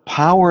is the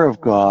power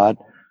of God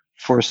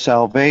for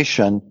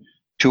salvation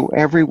to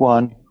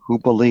everyone who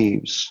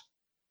believes,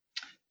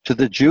 to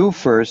the Jew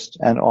first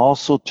and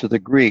also to the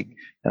Greek."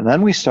 And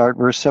then we start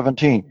verse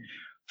 17.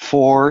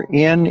 "For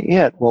in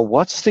it," well,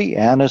 what's the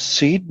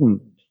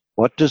antecedent?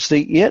 What does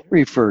the "it"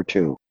 refer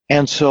to?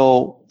 And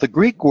so the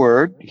Greek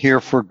word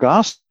here for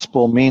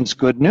gospel means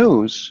good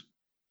news.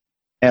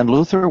 And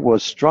Luther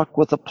was struck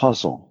with a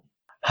puzzle.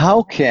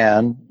 How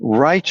can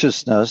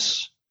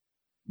righteousness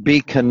be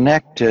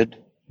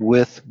connected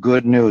with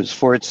good news?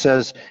 For it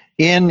says,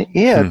 in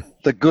it,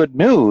 the good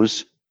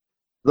news,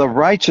 the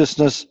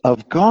righteousness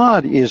of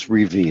God is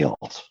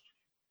revealed.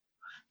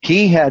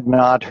 He had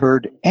not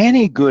heard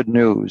any good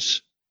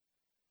news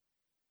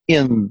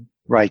in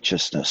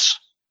righteousness.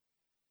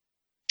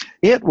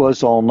 It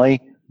was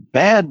only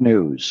bad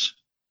news.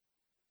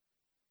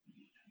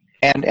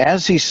 And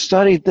as he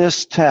studied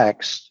this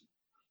text,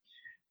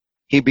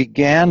 he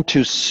began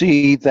to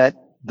see that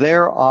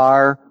there's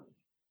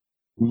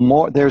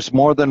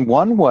more than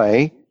one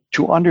way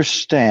to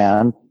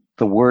understand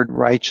the word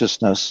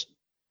righteousness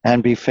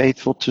and be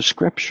faithful to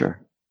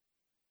Scripture.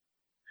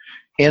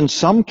 In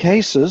some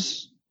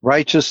cases,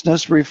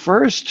 righteousness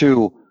refers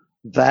to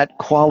that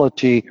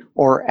quality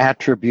or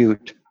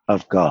attribute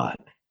of God.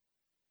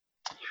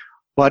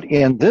 But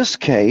in this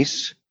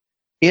case,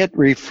 it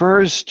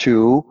refers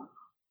to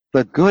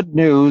the good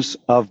news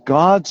of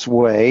God's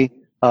way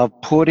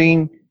of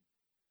putting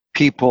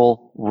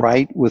people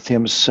right with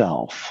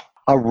Himself.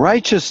 A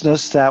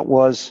righteousness that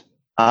was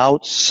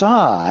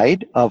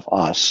outside of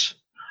us,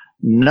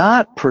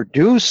 not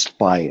produced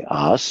by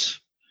us,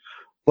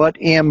 but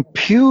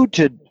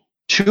imputed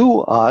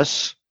to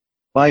us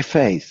by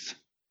faith.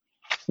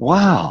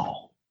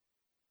 Wow.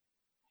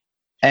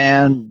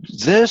 And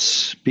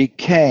this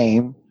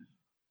became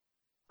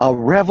a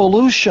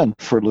revolution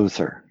for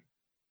Luther.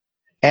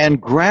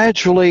 And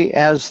gradually,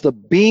 as the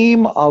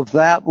beam of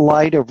that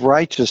light of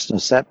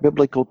righteousness, that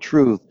biblical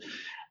truth,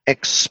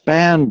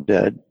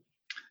 expanded,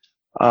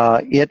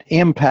 it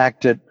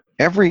impacted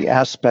every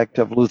aspect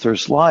of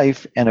Luther's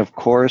life. And of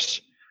course,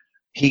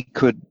 he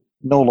could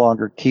no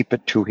longer keep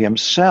it to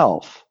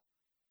himself.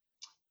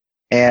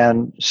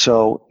 And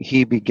so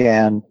he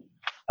began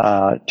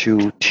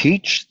to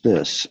teach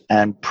this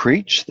and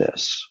preach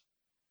this.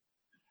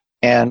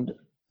 And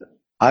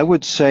I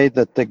would say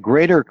that the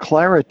greater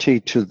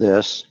clarity to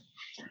this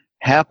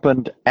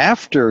happened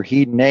after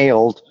he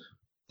nailed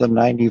the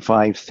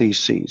 95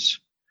 Theses.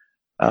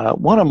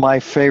 One of my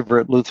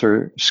favorite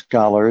Luther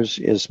scholars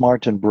is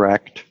Martin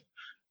Brecht,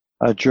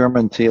 a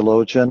German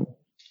theologian,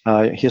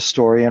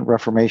 historian,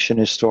 Reformation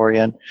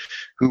historian,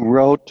 who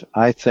wrote,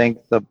 I think,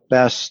 the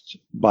best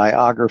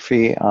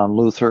biography on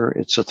Luther.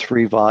 It's a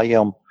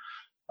 3-volume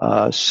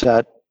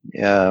set,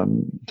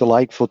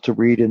 delightful to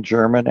read in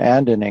German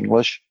and in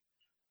English.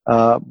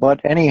 But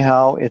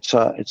anyhow, it's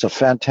a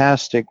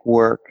fantastic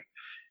work.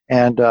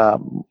 And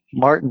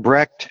Martin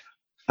Brecht,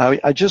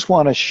 I just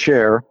want to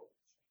share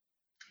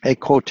a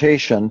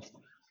quotation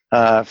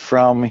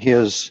from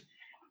his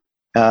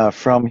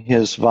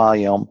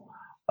volume,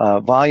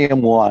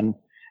 volume 1,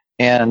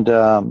 and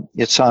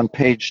it's on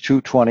page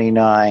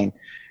 229,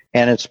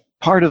 and it's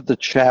part of the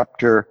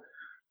chapter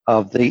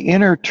of the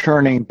inner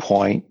turning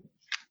point,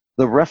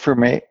 the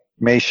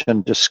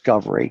Reformation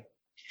discovery.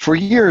 For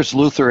years,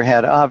 Luther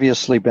had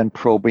obviously been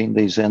probing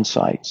these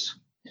insights.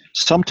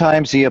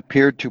 Sometimes he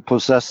appeared to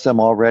possess them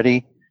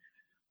already,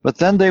 but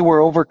then they were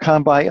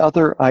overcome by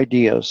other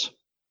ideas.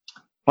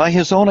 By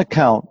his own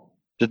account,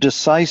 the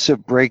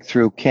decisive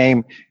breakthrough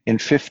came in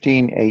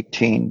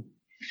 1518,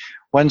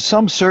 when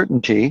some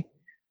certainty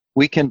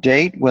we can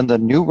date when the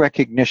new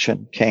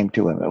recognition came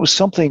to him. It was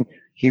something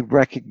he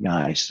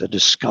recognized, a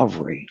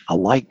discovery, a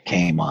light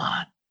came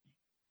on.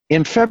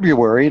 In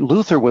February,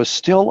 Luther was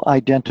still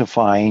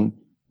identifying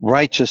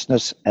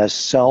righteousness as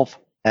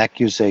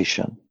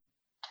self-accusation.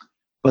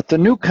 But the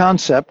new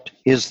concept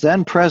is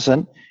then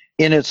present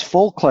in its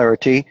full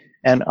clarity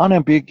and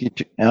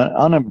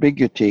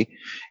unambiguity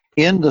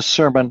in the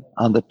sermon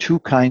on the two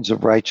kinds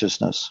of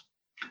righteousness.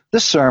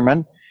 This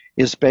sermon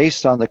is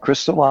based on the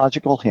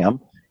Christological hymn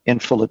in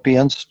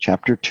Philippians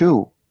chapter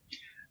 2.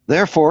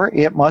 Therefore,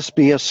 it must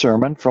be a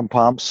sermon from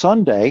Palm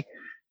Sunday,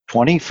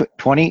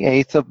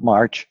 28th of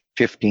March,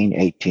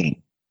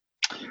 1518.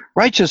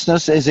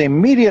 Righteousness is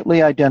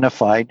immediately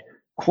identified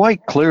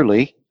quite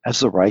clearly as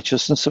the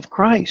righteousness of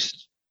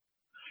Christ.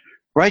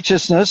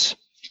 Righteousness,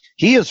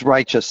 he is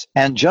righteous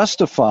and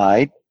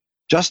justifies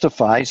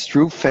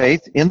through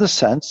faith in the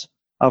sense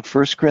of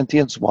 1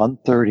 Corinthians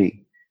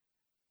 1:30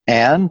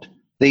 and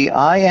the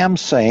I am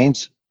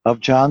sayings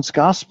of John's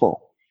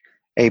gospel.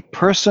 A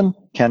person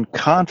can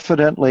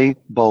confidently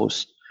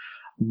boast,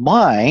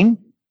 mine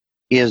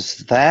is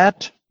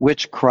that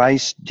which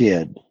Christ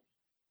did,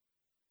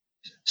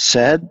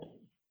 said,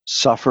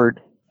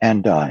 suffered,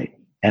 and died.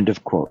 End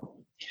of quote.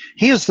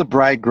 He is the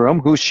bridegroom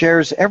who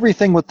shares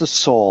everything with the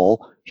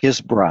soul,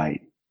 his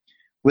bride.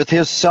 With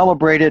his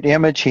celebrated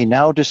image, he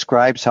now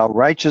describes how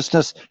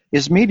righteousness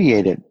is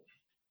mediated.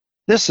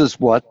 This is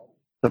what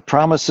the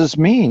promises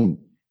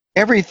mean.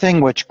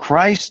 Everything which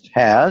Christ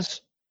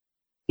has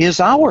is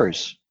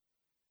ours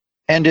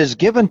and is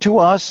given to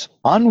us,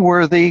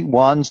 unworthy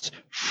ones,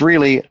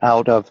 freely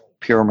out of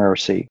pure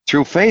mercy.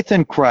 Through faith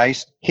in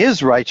Christ,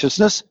 his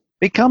righteousness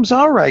becomes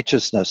our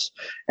righteousness,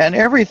 and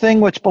everything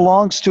which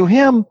belongs to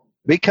him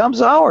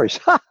becomes ours.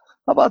 Ha!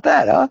 How about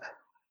that, huh?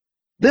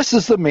 This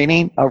is the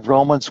meaning of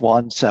Romans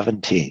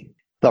 1:17.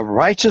 The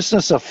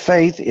righteousness of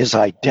faith is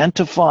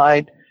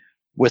identified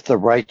with the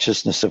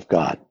righteousness of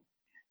God.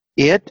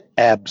 It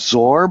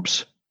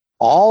absorbs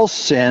all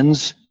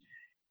sins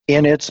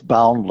in its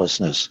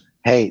boundlessness.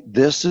 Hey,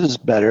 this is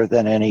better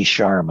than any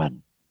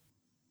Charmin.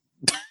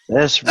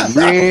 This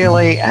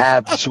really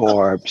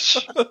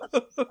absorbs.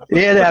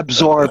 It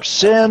absorbs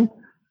sin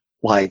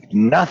like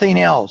nothing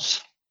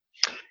else.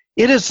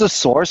 It is the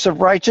source of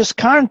righteous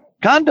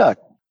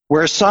conduct.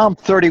 Where Psalm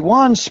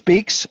 31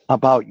 speaks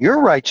about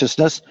your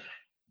righteousness,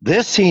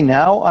 this he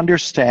now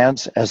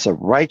understands as the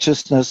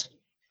righteousness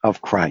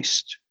of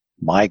Christ,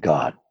 my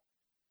God.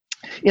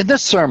 In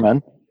this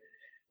sermon,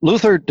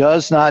 Luther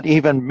does not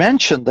even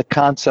mention the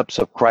concepts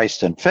of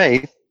Christ and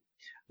faith.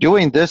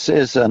 Doing this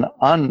is an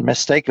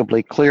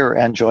unmistakably clear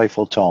and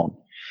joyful tone.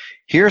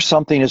 Here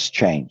something has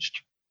changed.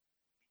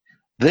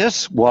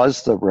 This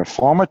was the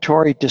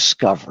reformatory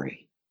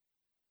discovery.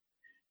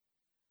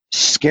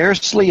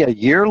 Scarcely a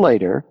year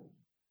later,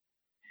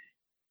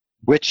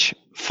 which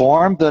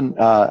formed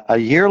a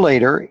year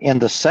later in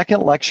the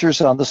second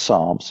lectures on the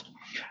Psalms,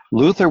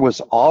 Luther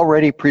was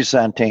already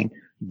presenting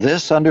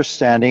this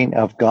understanding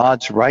of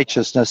God's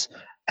righteousness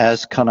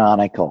as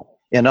canonical.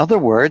 In other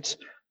words,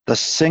 the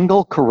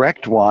single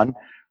correct one,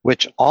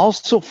 which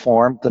also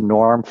formed the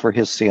norm for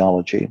his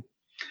theology.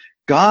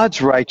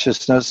 God's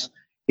righteousness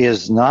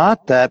is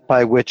not that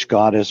by which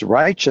God is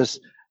righteous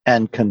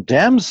and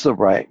condemns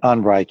the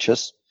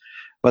unrighteous,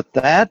 but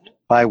that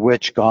by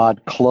which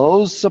God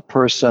clothes the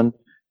person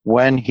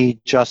when he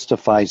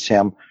justifies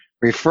him,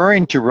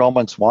 referring to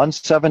Romans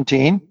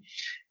 1:17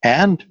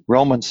 and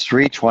Romans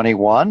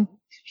 3:21.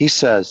 He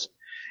says,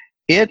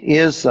 it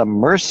is the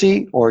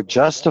mercy or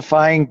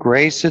justifying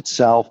grace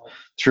itself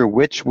through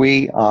which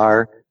we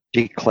are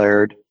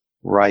declared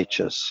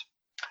righteous.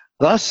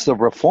 Thus, the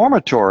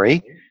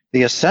reformatory,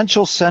 the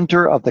essential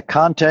center of the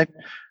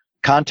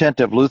content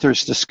of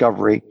Luther's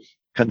discovery,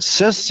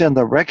 consists in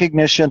the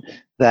recognition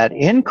that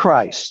in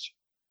Christ,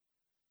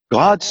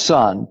 God's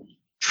Son,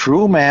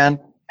 true man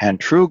and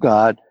true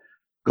God,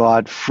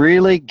 God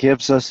freely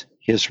gives us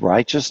his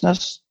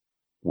righteousness,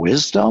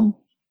 wisdom,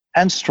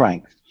 and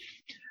strength.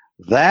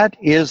 That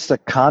is the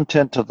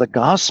content of the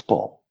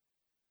gospel.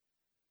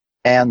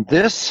 And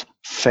this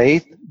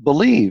faith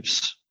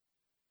believes,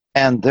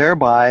 and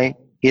thereby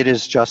it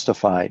is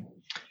justified.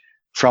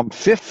 From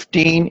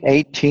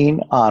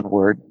 1518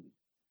 onward,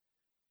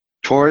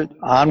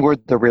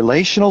 the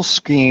relational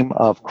scheme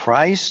of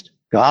Christ,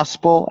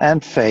 gospel,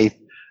 and faith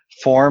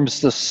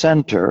forms the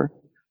center,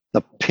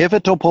 the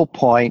pivotal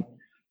point,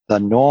 the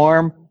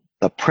norm,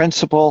 the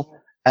principle,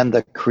 and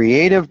the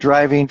creative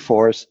driving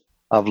force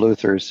of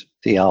Luther's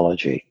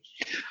theology.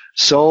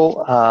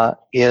 So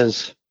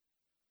is,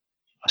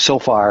 so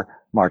far,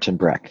 Martin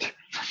Brecht.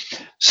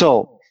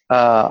 So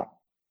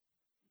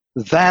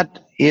that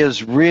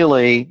is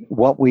really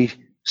what we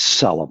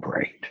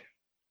celebrate.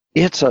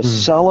 It's a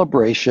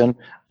celebration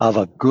of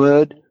a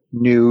good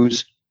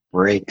news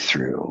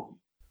breakthrough.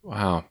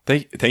 Wow.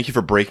 Thank you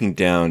for breaking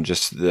down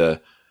just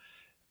and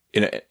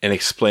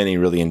explaining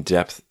really in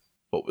depth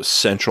what was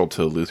central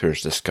to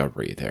Luther's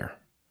discovery there.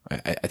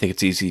 I think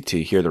it's easy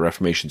to hear the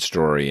Reformation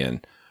story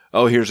and,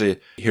 here's a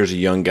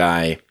young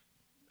guy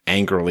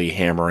angrily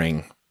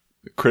hammering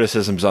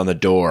criticisms on the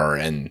door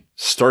and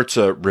starts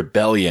a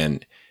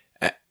rebellion.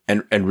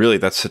 And really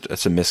that's a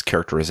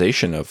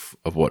mischaracterization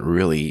of what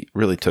really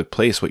took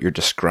place, what you're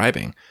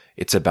describing.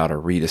 It's about a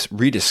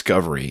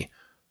rediscovery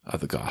of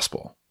the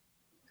gospel.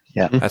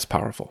 Yeah. That's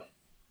powerful.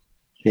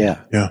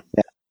 Yeah.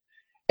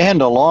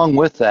 And along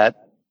with that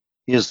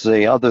is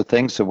the other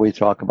things that we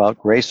talk about.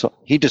 Grace.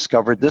 He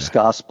discovered this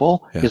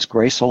gospel is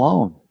grace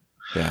alone.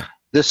 Yeah.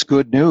 This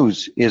good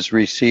news is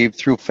received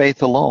through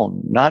faith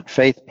alone, not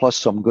faith plus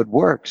some good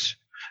works.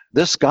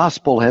 This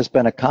gospel has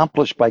been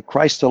accomplished by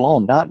Christ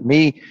alone, not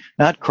me,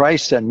 not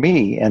Christ and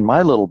me and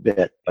my little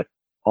bit, but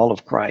all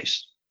of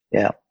Christ.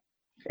 Yeah.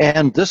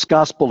 And this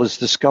gospel is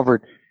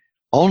discovered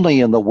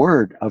only in the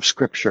word of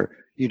Scripture.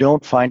 You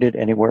don't find it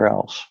anywhere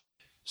else.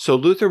 So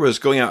Luther was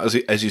going out,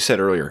 as you said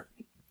earlier,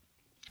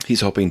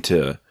 he's hoping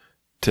to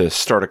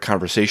start a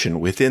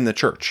conversation within the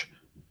church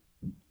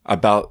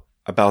about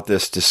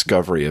this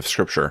discovery of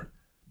Scripture.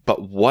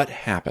 But what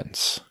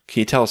happens?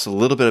 Can you tell us a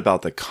little bit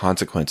about the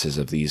consequences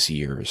of these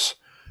years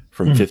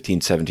from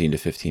 1517 to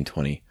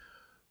 1520?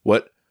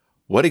 What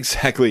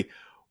exactly,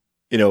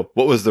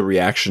 what was the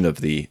reaction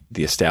of the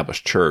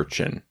established church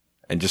and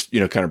just,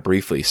 kind of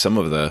briefly, some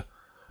of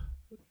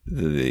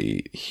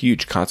the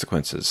huge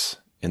consequences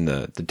in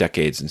the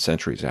decades and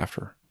centuries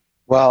after?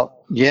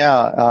 Well,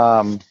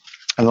 yeah,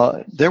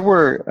 there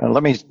were,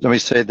 let me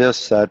say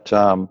this,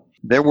 that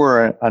there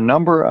were a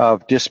number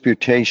of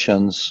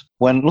disputations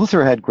when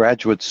Luther had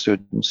graduate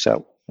students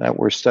that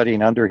were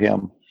studying under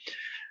him.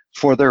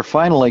 For their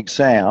final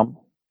exam,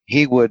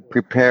 he would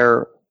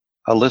prepare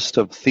a list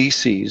of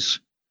theses,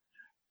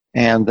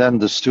 and then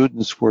the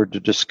students were to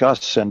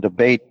discuss and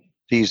debate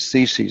these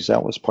theses.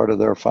 That was part of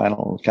their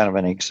final kind of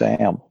an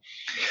exam.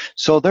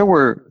 So there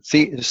were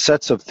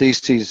sets of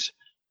theses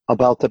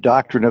about the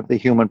doctrine of the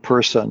human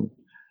person.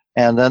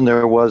 And then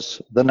there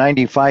was the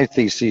 95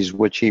 Theses,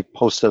 which he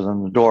posted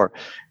on the door.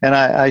 And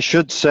I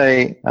should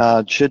say,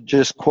 should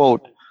just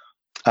quote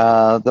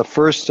the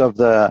first of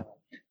the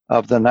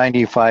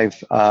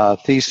 95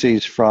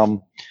 Theses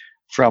from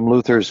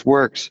Luther's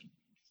works.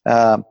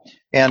 And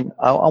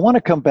I want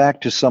to come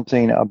back to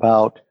something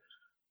about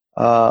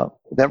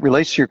that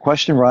relates to your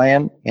question,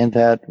 Ryan, and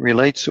that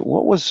relates to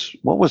what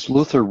was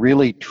Luther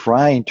really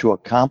trying to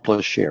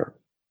accomplish here.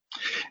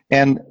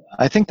 And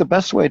I think the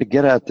best way to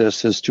get at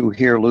this is to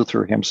hear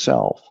Luther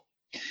himself.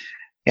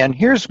 And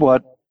here's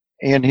what,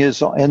 in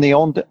his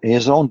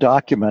own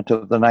document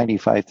of the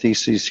 95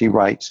 Theses, he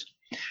writes: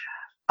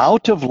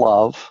 out of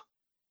love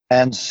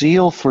and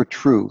zeal for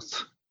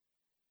truth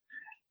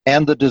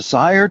and the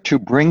desire to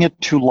bring it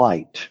to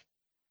light,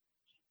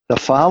 the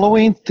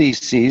following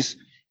theses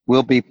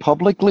will be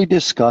publicly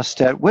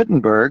discussed at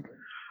Wittenberg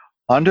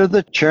under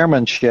the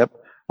chairmanship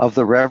of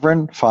the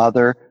Reverend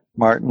Father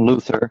Martin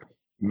Luther,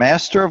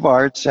 Master of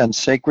Arts and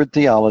Sacred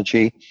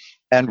Theology,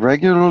 and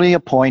regularly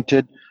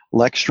appointed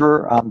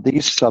lecturer on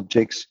these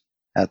subjects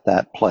at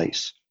that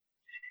place.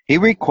 He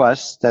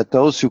requests that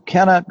those who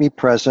cannot be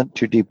present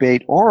to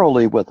debate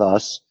orally with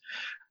us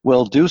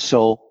will do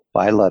so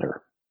by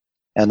letter.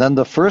 And then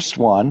the first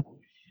one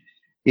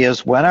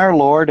is when our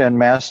Lord and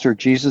Master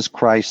Jesus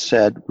Christ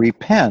said,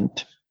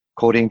 repent,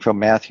 quoting from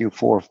Matthew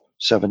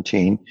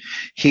 4:17,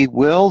 he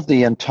willed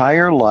the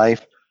entire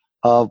life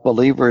of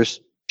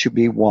believers to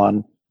be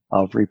one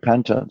of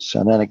repentance.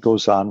 And then it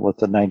goes on with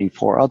the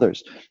 94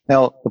 others.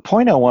 Now, the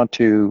point I want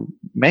to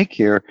make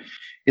here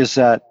is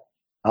that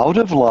out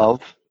of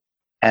love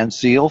and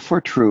zeal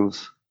for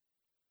truth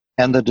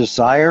and the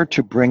desire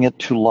to bring it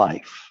to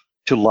light,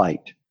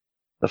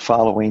 the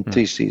following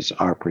theses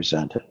are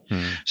presented.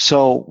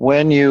 So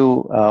when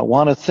you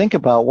want to think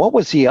about what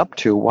was he up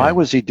to, why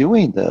was he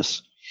doing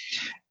this?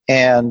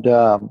 And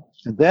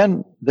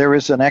then there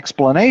is an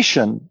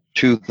explanation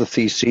to the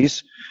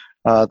theses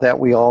that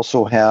we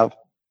also have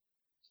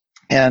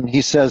And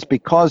he says,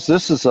 because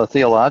this is a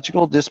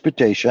theological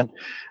disputation,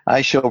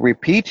 I shall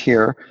repeat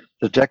here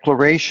the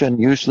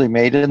declaration usually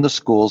made in the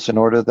schools in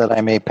order that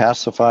I may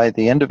pacify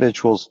the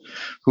individuals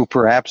who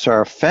perhaps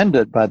are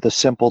offended by the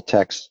simple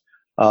text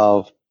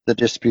of the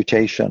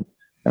disputation.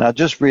 And I'll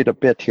just read a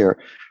bit here.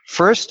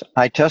 First,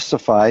 I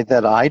testify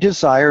that I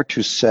desire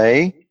to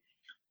say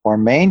or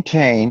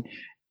maintain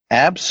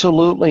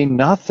absolutely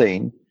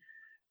nothing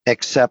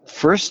except,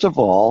 first of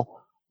all,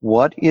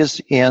 what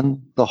is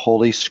in the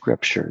Holy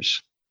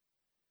Scriptures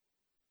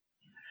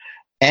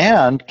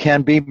and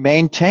can be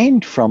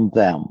maintained from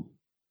them,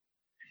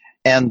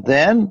 and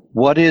then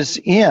what is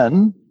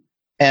in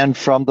and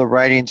from the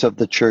writings of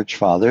the Church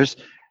Fathers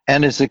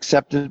and is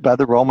accepted by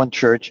the Roman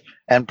Church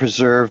and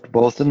preserved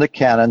both in the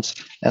canons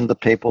and the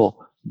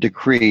papal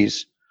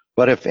decrees.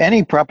 But if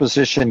any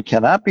proposition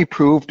cannot be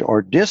proved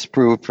or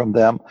disproved from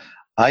them,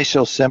 I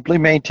shall simply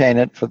maintain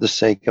it for the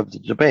sake of the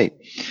debate.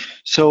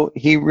 So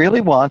he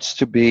really wants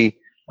to be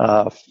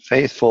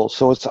faithful.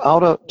 So it's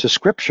out to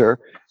Scripture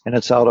and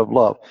it's out of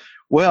love.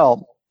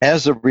 Well,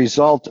 as a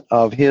result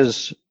of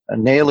his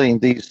nailing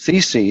these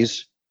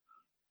theses,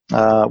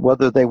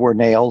 whether they were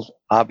nailed,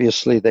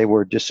 obviously they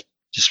were just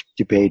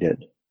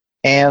debated.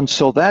 And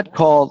so that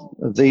called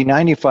the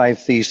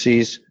 95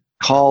 Theses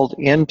called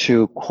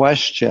into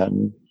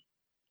question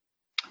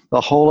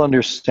the whole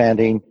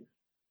understanding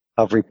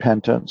of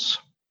repentance.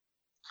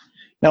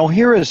 Now,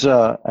 here is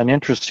an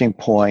interesting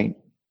point.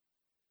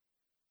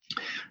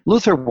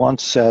 Luther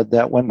once said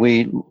that when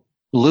we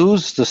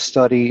lose the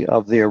study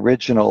of the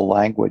original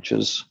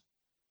languages,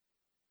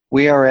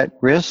 we are at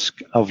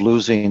risk of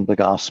losing the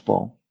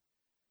gospel.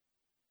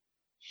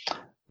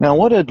 Now,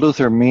 what did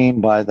Luther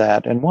mean by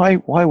that, and why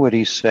would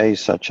he say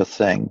such a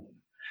thing?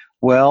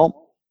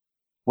 Well,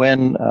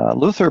 when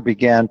Luther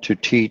began to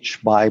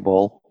teach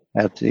Bible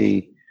at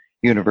the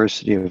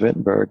University of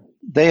Wittenberg,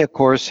 they, of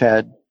course,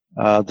 had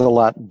the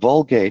Latin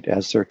Vulgate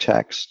as their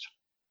text.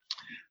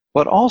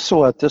 But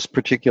also at this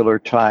particular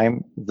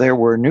time, there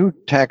were new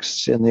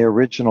texts in the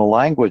original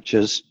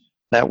languages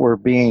that were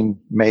being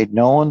made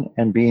known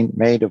and being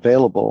made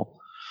available,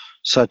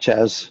 such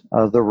as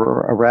the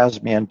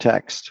Erasmian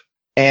text.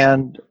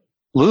 And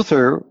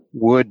Luther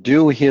would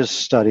do his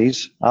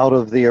studies out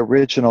of the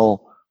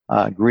original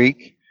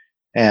Greek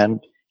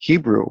and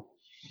Hebrew.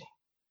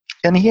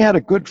 And he had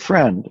a good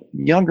friend,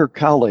 younger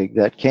colleague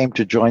that came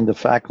to join the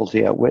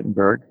faculty at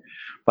Wittenberg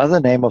by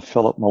the name of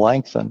Philip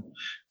Melanchthon.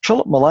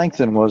 Philip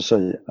Melanchthon was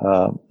an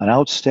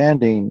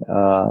outstanding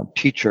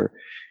teacher.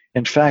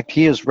 In fact,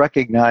 he is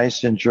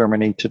recognized in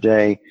Germany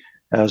today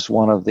as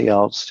one of the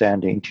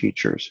outstanding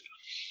teachers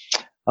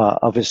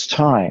of his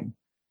time.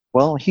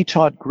 Well, he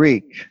taught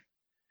Greek,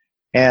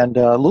 and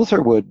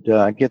Luther would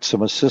get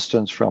some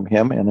assistance from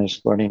him in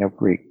his learning of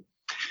Greek.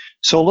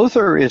 So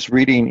Luther is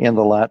reading in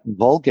the Latin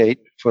Vulgate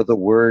for the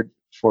word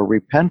for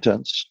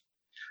repentance,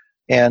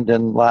 and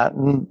in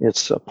Latin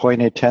it's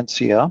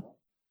poenitentia.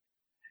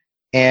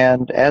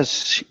 And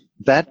as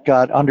that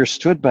got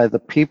understood by the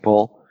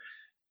people,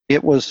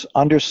 it was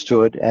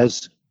understood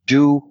as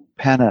due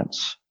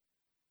penance.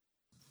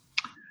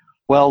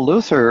 Well,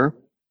 Luther,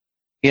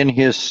 in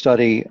his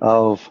study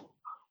of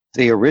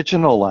the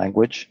original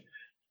language,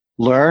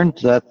 learned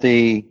that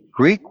the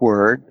Greek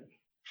word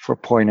for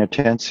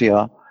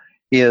poenitentia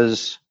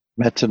is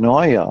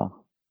metanoia,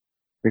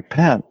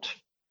 repent,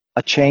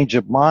 a change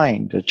of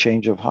mind, a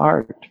change of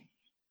heart.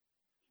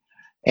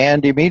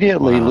 And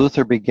immediately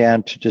Luther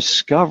began to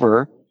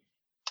discover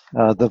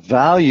the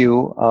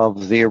value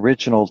of the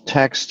original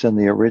text in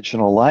the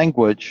original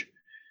language.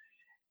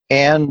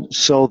 And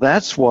so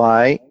that's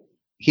why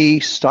he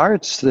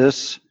starts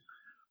this.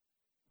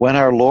 When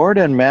our Lord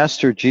and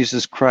Master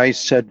Jesus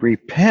Christ said,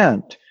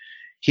 repent,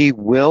 he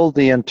willed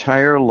the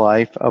entire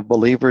life of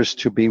believers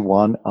to be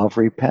one of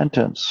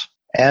repentance.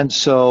 And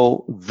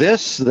so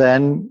this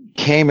then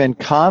came in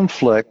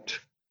conflict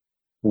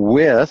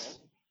with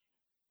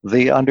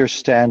the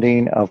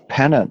understanding of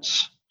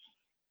penance,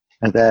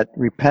 and that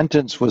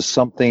repentance was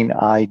something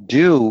I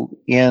do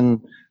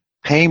in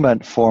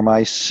payment for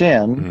my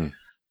sin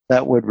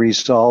that would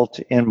result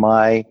in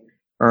my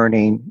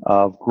earning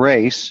of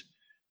grace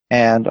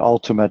and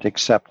ultimate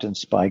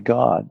acceptance by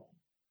God.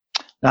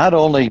 Not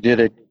only did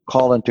it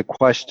call into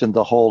question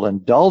the whole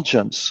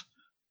indulgence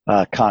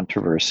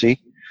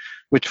controversy,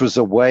 which was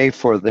a way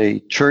for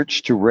the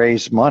church to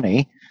raise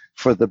money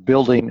for the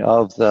building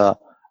of the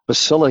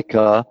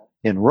basilica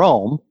in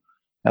Rome,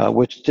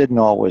 which didn't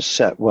always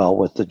set well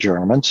with the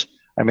Germans.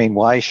 I mean,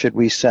 why should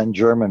we send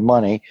German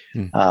money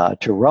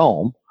to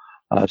Rome?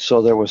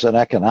 So there was an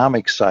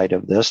economic side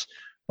of this,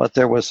 but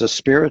there was a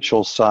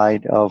spiritual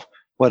side of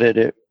what did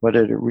it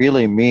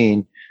really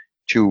mean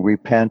to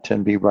repent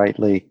and be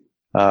rightly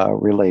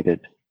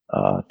related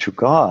to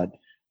God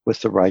with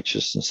the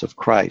righteousness of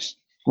Christ.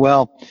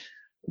 Well,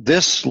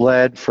 this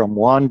led from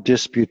one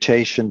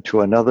disputation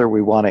to another.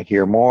 We want to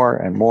hear more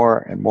and more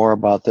and more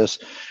about this.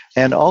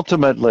 And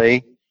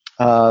ultimately,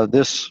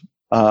 this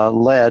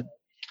led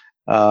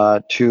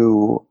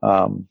to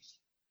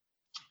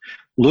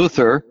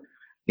Luther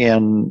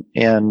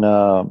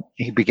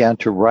He began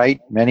to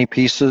write many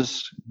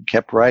pieces,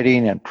 kept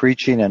writing and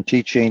preaching and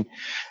teaching,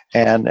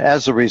 and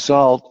as a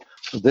result,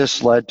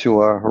 this led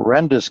to a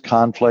horrendous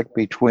conflict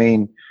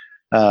between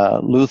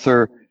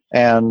Luther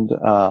and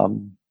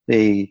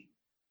the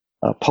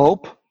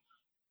Pope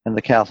and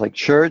the Catholic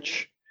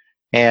Church,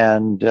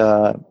 and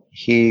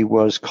he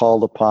was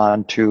called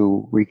upon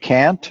to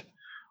recant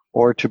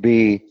or to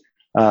be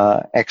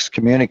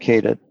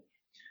excommunicated.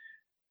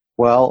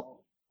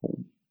 Well,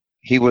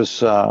 he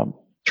was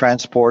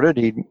transported.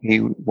 He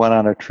went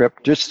on a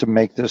trip, just to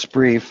make this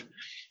brief,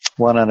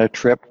 went on a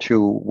trip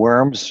to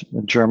Worms,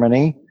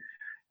 Germany,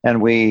 and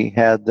we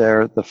had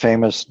there the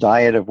famous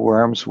Diet of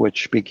Worms,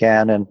 which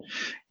began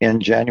in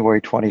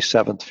January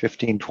 27th,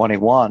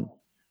 1521,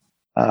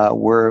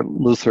 where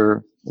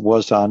Luther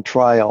was on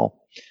trial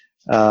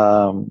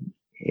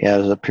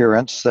as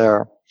appearance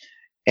there.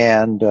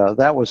 And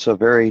that was a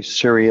very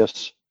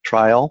serious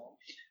trial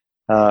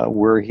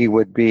where he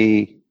would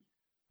be,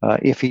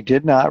 if he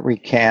did not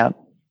recant,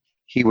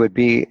 he would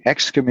be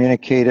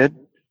excommunicated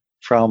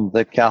from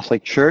the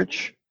Catholic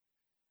Church.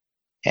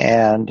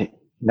 And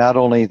not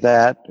only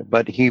that,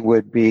 but he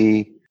would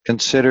be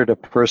considered a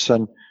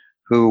person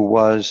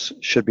who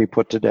should be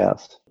put to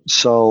death.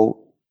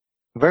 So,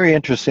 a very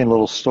interesting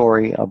little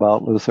story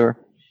about Luther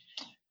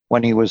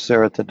when he was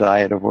there at the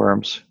Diet of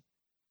Worms.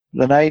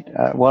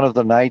 One of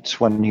the nights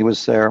when he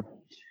was there,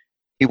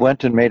 he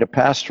went and made a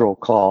pastoral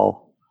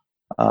call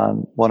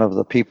on one of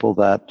the people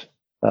that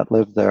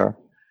lived there.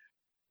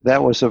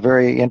 That was a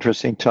very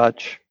interesting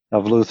touch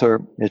of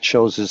Luther. It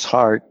shows his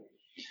heart.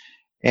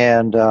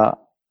 And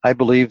I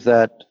believe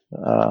that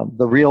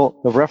the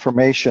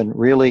Reformation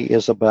really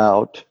is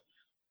about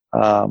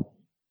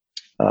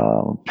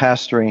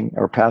pastoring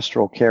or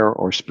pastoral care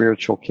or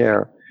spiritual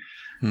care.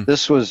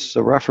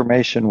 The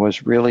Reformation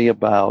was really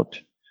about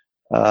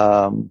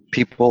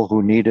people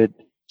who needed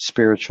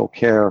spiritual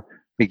care,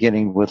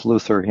 beginning with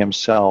Luther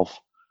himself,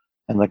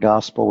 and the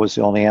gospel was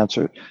the only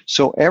answer.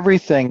 So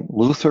everything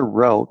Luther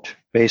wrote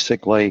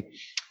basically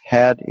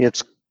had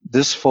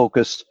this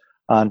focus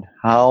on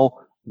how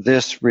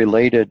this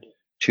related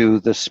to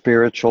the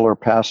spiritual or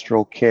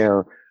pastoral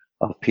care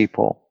of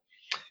people.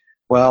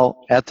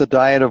 Well, at the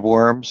Diet of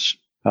Worms,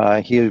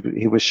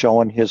 he was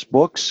showing his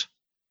books,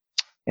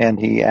 and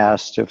he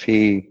asked if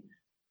he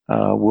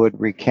would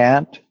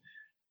recant.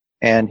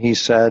 And he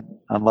said,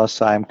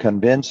 unless I'm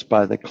convinced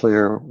by the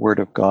clear word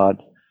of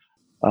God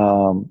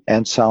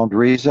and sound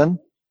reason,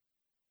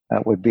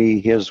 that would be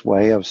his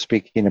way of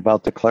speaking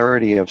about the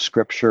clarity of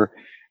Scripture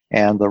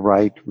and the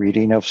right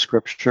reading of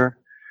Scripture.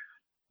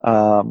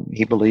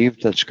 He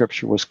believed that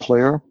Scripture was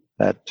clear,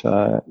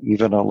 that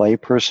even a lay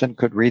person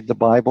could read the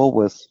Bible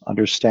with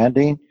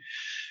understanding.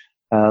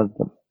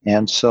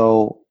 And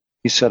so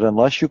he said,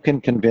 unless you can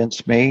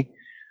convince me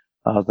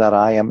that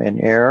I am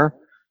in error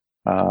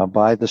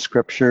by the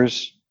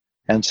Scriptures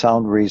and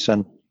sound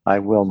reason, I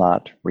will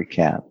not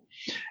recant.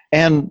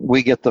 And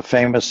we get the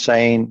famous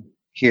saying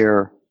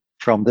here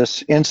from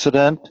this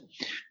incident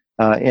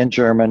in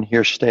German,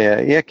 Hier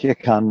stehe ich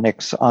kann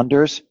nichts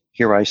anders.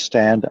 Here I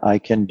stand, I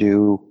can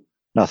do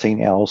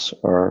nothing else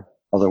or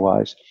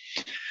otherwise.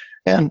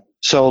 And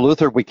so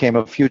Luther became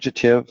a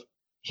fugitive.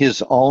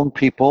 His own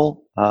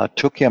people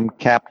took him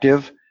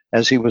captive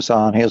as he was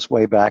on his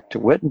way back to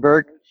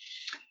Wittenberg,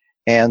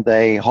 and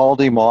they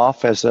hauled him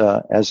off as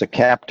a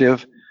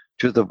captive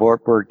to the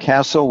Wartburg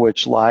Castle,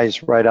 which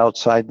lies right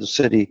outside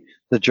the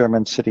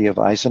German city of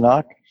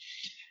Eisenach.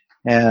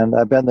 And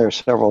I've been there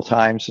several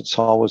times. It's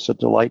always a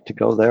delight to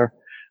go there.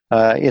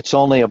 It's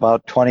only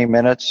about 20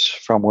 minutes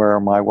from where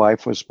my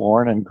wife was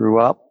born and grew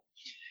up.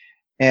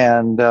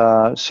 And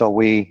so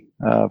we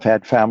have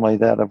had family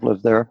that have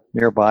lived there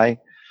nearby.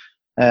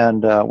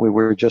 And we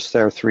were just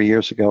there 3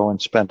 years ago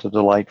and spent a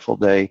delightful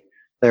day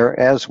there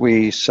as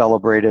we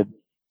celebrated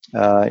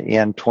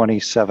in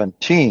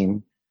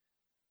 2017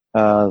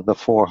 the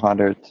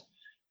 400th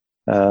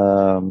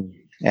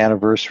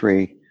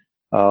anniversary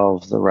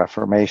of the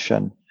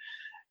Reformation.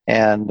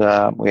 And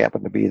we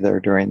happened to be there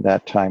during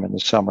that time in the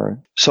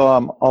summer. So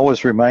I'm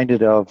always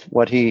reminded of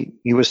what he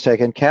was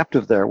taken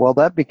captive there. Well,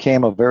 that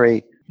became a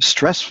very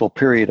stressful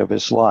period of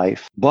his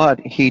life, but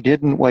he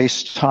didn't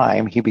waste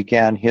time. He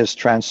began his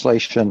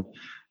translation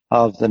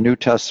of the New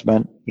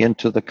Testament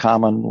into the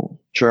common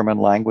German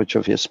language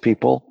of his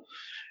people,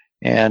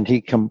 and he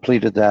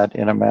completed that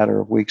in a matter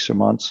of weeks or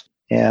months.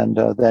 And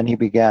then he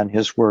began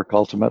his work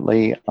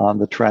ultimately on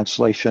the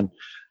translation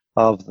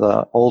of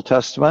the Old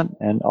Testament,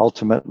 and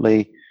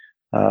ultimately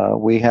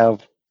we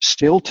have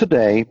still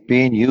today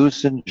being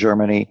used in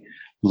Germany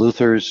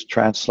Luther's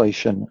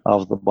translation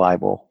of the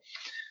Bible.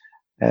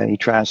 He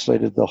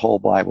translated the whole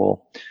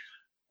Bible.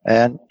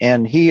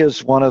 And he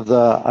is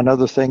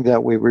another thing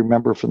that we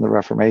remember from the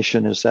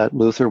Reformation is that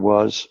Luther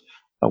was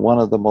one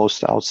of the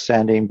most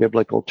outstanding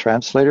biblical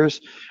translators.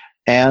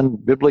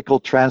 And biblical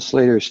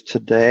translators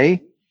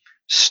today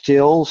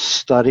still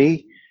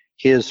study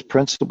his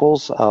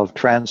principles of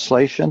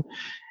translation.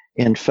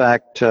 In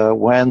fact,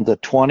 when the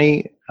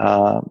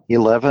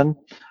 2011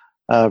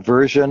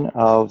 version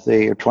of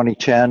the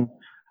 2010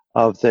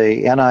 of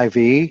the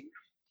NIV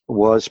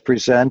was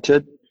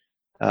presented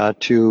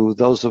to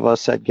those of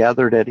us that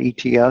gathered at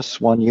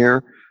ETS one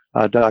year.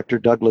 Dr.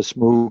 Douglas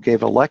Moo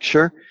gave a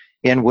lecture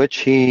in which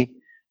he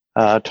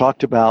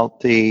talked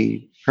about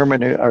the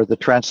the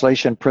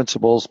translation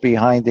principles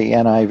behind the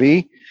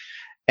NIV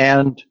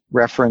and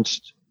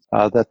referenced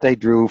that they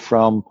drew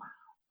from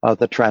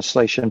the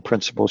translation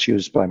principles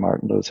used by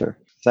Martin Luther.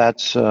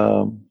 That's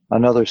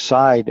another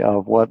side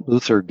of what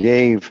Luther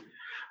gave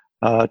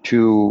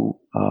to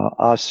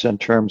us in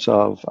terms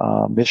of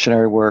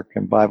missionary work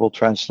and Bible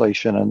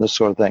translation and this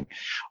sort of thing.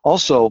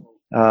 Also,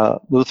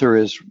 Luther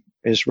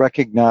is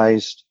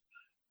recognized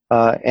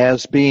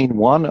as being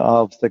one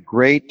of the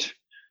great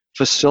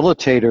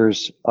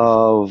facilitators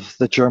of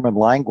the German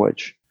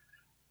language.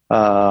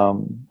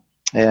 And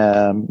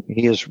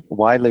he is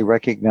widely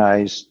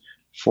recognized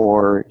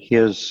for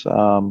his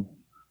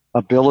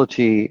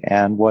ability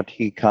and what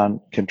he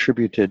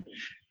contributed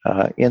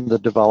in the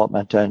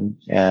development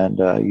and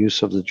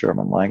use of the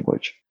German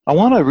language. I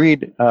want to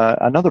read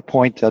another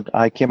point that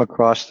I came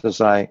across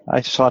as I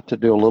sought to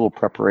do a little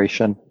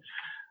preparation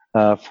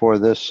for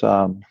this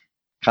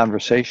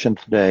conversation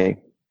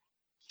today.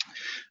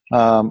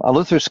 A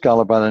Luther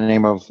scholar by the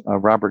name of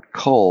Robert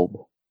Kolb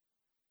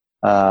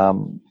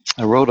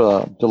wrote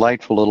a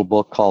delightful little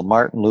book called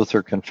Martin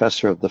Luther,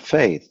 Confessor of the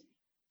Faith.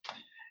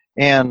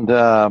 And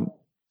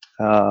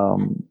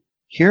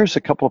here's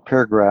a couple of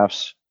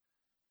paragraphs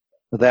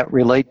that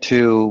relate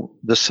to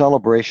the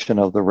celebration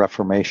of the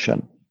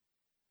Reformation.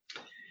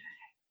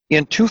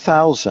 In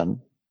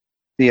 2000,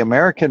 the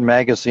American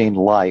magazine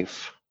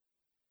Life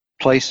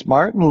placed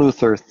Martin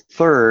Luther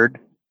third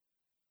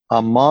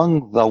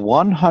among the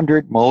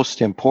 100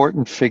 most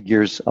important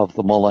figures of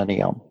the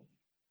millennium.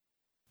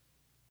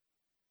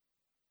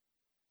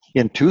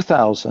 In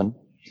 2000,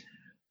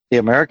 the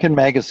American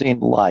magazine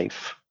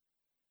Life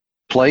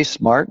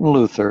placed Martin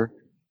Luther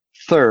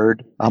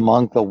third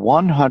among the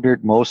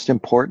 100 most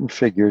important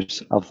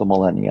figures of the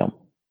millennium,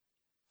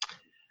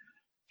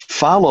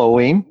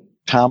 following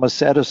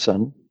Thomas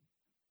Edison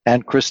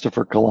and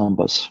Christopher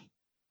Columbus.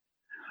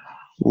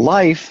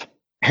 Life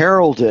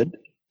heralded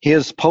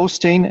his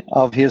posting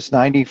of his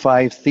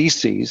 95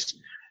 Theses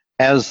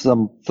as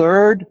the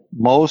third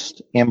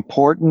most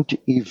important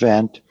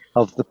event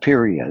of the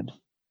period,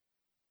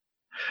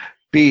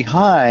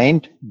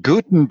 behind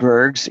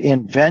Gutenberg's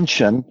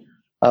invention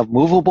of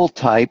movable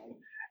type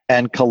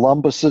and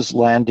Columbus's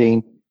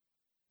landing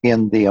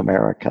in the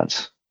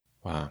Americas.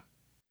 Wow.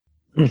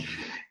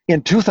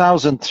 In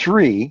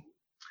 2003,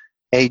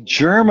 a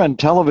German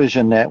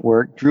television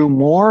network drew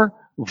more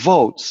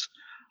votes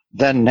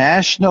than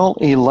national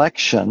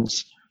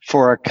elections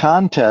for a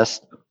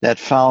contest that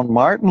found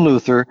Martin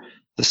Luther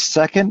the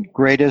second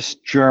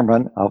greatest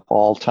German of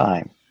all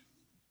time,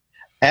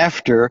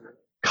 after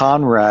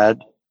Konrad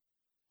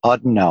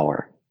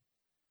Adenauer.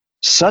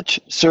 Such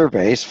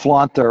surveys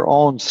flaunt their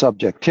own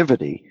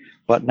subjectivity,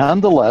 but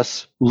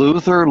nonetheless,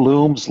 Luther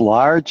looms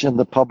large in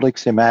the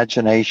public's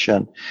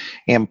imagination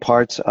in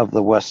parts of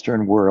the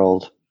Western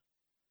world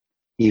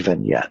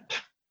even yet.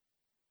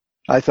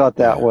 I thought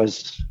that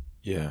was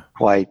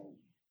quite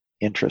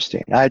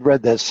interesting. I'd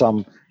read that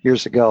some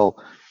years ago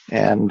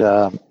and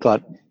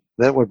thought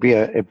that would be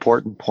an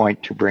important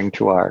point to bring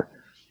to our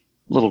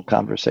little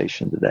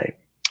conversation today.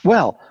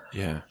 Well,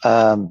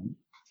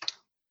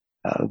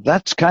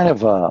 that's kind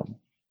of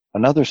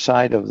another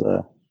side of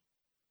the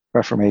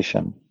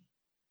Reformation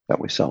that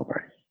we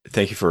celebrate.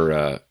 Thank you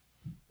for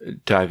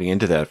diving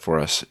into that for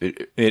us.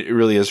 It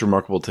really is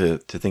remarkable to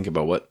think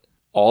about what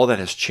all that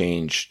has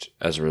changed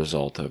as a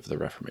result of the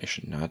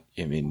Reformation.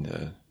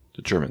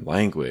 The German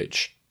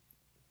language,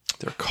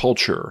 their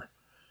culture,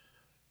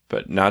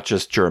 but not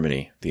just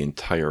Germany, the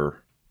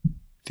entire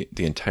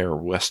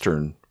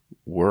Western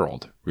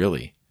world,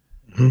 really.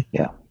 Mm-hmm.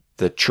 Yeah.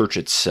 The church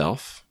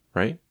itself,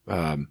 right?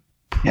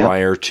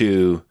 Prior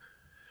to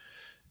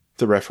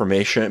the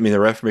Reformation, the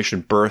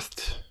Reformation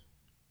birthed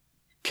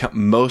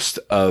most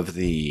of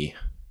the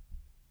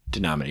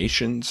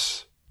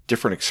denominations,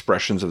 different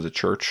expressions of the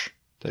church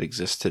that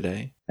exist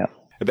today. Yeah.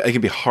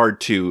 It'd be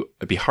hard to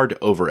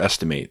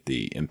overestimate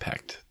the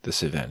impact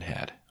this event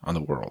had on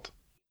the world.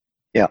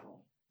 Yeah,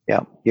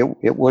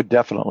 it would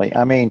definitely.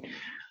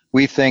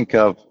 We think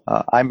of,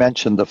 I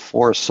mentioned the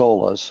four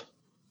solas,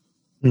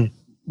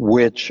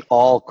 which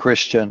all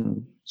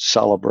Christians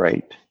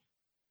celebrate,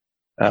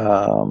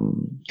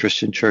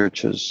 Christian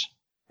churches,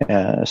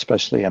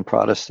 especially in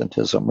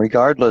Protestantism.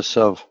 Regardless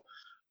of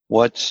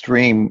what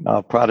stream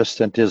of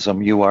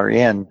Protestantism you are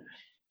in,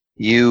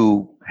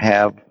 you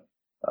have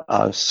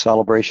a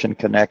celebration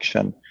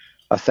connection,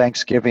 a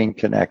Thanksgiving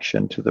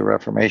connection to the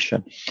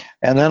Reformation.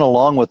 And then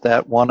along with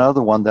that, one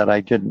other one that I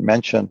didn't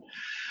mention,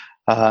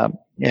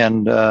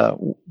 and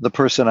the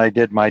person I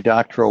did my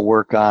doctoral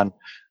work on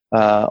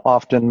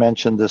often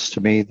mentioned this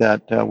to me,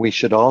 that we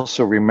should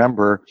also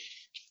remember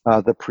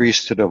the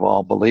priesthood of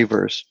all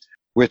believers,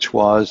 which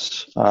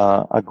was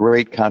a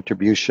great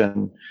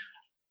contribution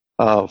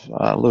of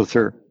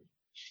Luther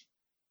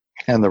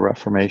and the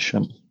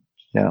Reformation.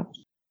 Yeah.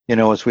 You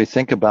know, as we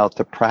think about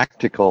the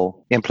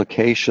practical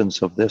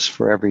implications of this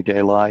for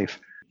everyday life,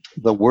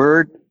 the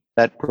word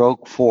that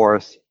broke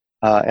forth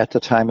at the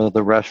time of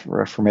the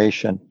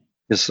Reformation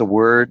is the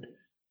word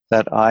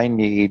that I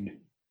need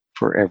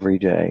for every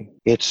day.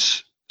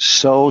 It's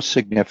so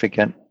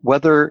significant.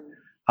 Whether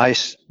I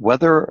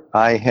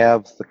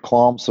have the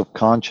qualms of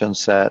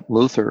conscience that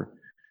Luther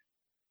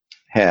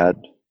had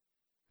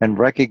and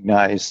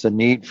recognize the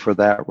need for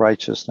that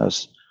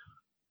righteousness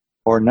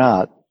or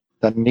not,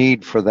 the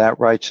need for that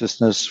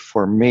righteousness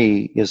for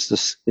me is the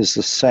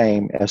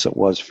same as it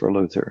was for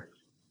Luther.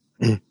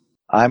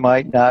 I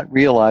might not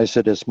realize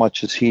it as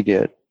much as he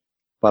did,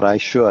 but I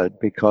should,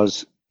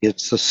 because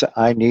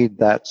I need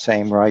that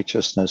same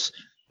righteousness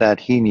that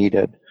he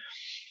needed.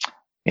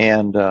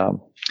 And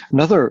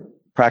another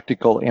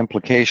practical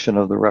implication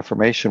of the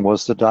Reformation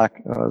was a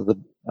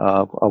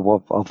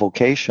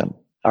vocation,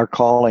 our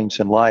callings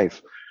in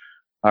life,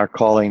 our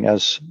calling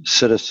as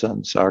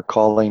citizens, our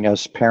calling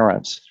as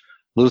parents.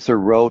 Luther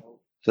wrote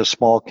the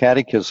Small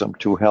Catechism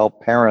to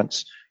help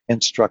parents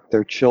instruct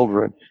their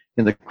children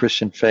in the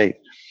Christian faith.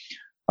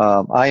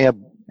 I have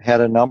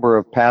had a number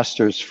of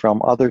pastors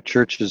from other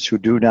churches who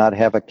do not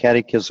have a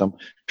catechism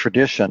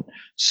tradition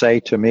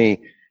say to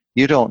me,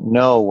 "You don't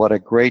know what a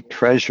great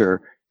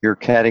treasure your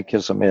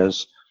catechism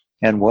is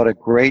and what a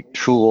great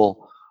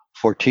tool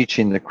for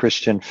teaching the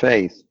Christian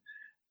faith."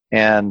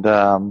 And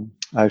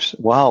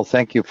wow,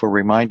 thank you for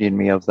reminding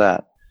me of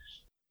that.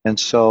 And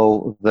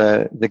so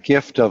the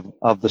gift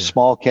of the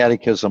small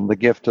catechism, the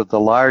gift of the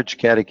large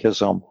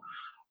catechism,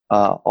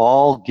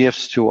 all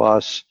gifts to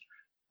us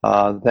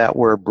that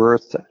were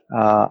birthed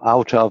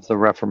out of the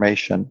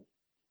Reformation.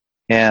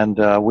 And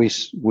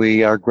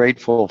we are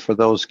grateful for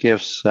those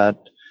gifts that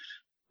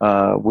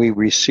we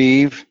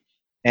receive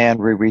and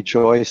we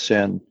rejoice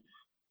in,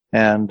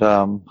 and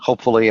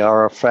hopefully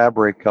are a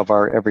fabric of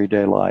our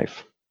everyday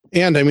life.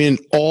 And I mean,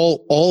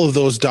 all of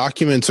those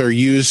documents are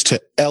used to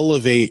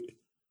elevate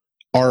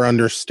our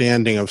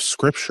understanding of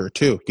Scripture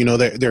too. You know,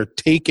 they're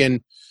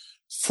taken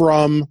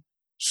from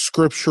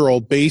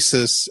scriptural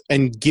basis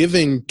and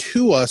given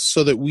to us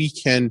so that we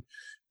can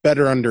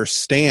better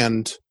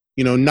understand,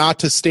 you know, not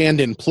to stand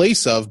in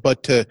place of,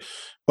 but to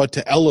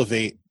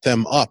elevate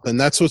them up. And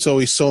that's what's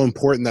always so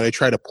important that I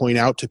try to point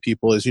out to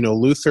people is, you know,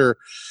 Luther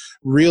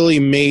really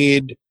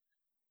made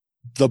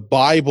the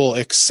Bible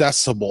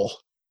accessible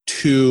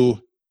to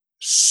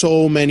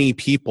so many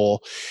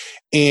people.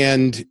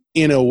 And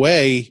in a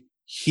way,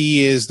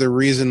 he is the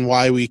reason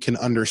why we can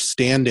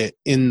understand it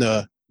in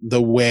the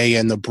way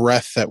and the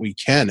breadth that we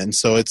can. And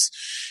so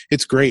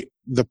it's great,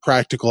 the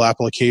practical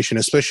application,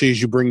 especially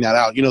as you bring that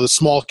out. You know, the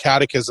small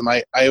catechism,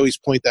 I always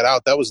point that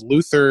out. That was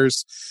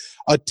Luther's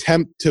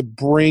attempt to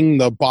bring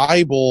the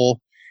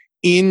Bible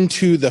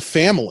into the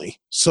family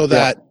so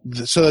that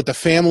the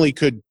family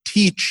could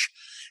teach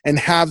and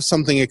have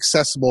something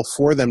accessible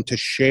for them to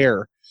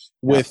share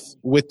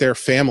with their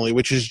family,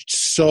 which is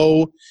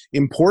so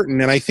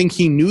important. And I think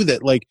he knew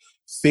that, like,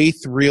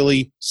 faith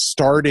really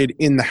started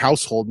in the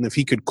household, and if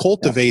he could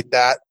cultivate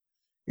that,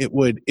 it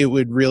would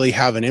really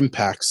have an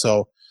impact.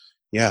 So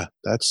yeah,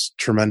 that's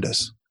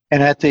tremendous.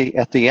 And at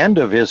the end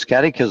of his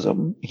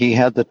catechism, he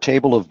had the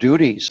table of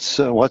duties.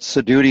 So what's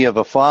the duty of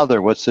a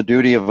father? What's the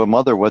duty of a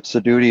mother? What's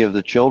the duty of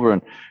the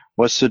children?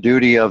 What's the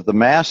duty of the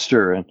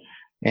master?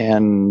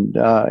 And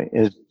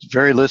it's a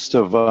very list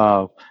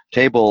of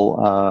table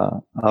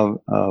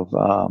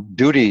of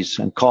duties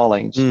and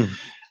callings.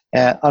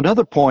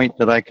 Another point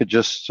that I could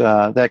just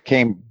that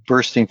came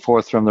bursting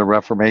forth from the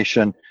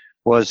Reformation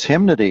was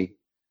hymnody,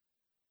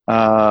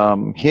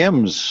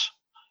 hymns.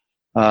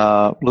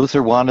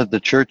 Luther wanted the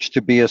church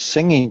to be a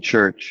singing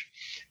church,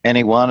 and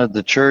he wanted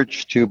the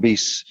church to be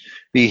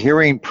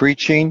hearing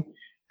preaching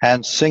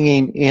and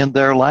singing in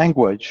their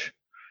language.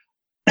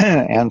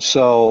 And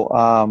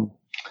so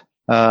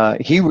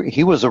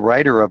he was a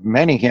writer of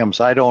many hymns.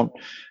 I don't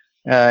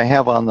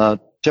have on the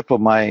tip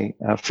of my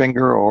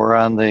finger or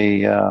on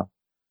the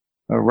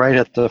right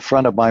at the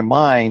front of my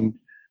mind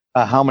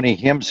how many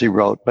hymns he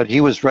wrote, but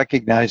he was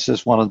recognized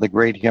as one of the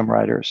great hymn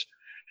writers.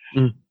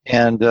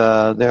 And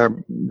there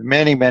are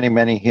many, many,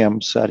 many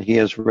hymns that he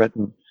has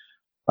written.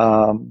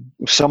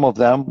 Some of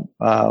them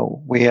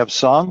we have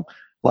sung,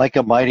 like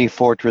 "A Mighty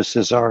Fortress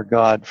Is Our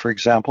God," for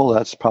example.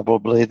 That's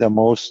probably the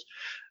most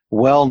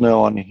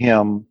well-known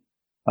hymn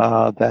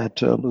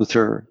that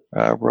Luther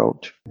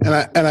wrote.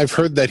 And I've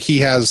heard that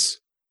he has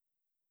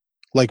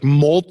like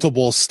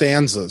multiple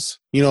stanzas.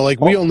 You know,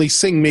 like we only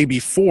sing maybe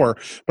 4,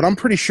 but I'm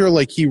pretty sure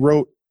like he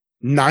wrote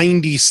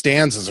 90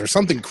 stanzas or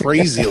something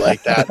crazy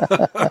like that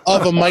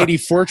of "A Mighty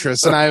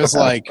Fortress." And I was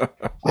like,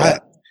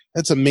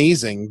 that's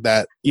amazing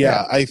that,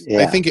 I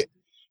think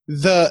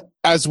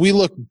as we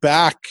look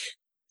back,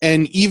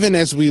 and even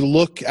as we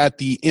look at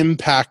the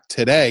impact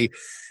today,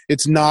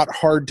 it's not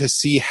hard to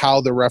see how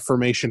the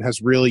Reformation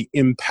has really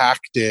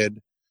impacted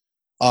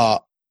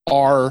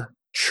our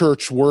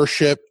church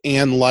worship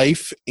and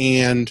life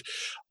and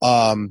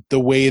the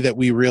way that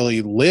we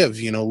really live.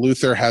 You know,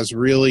 Luther has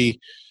really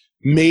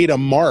made a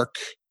mark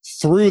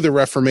through the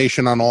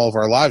Reformation on all of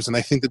our lives. And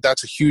I think that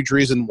that's a huge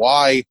reason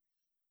why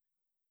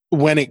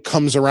when it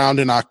comes around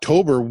in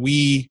October,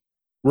 we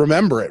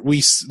remember it.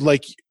 We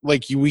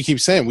we keep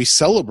saying, we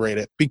celebrate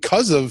it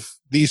because of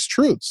these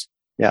truths.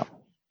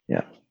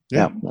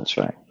 Yeah, that's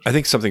right. I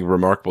think something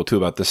remarkable too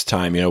about this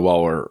time,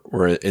 while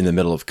we're in the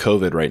middle of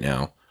COVID right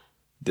now,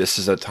 this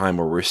is a time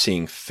where we're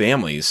seeing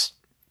families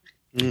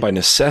by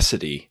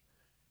necessity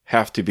parents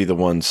have to be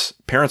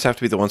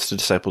the ones to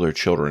disciple their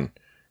children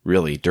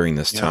really during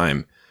this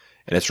time.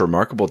 And it's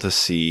remarkable to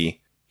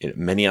see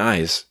many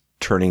eyes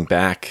turning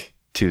back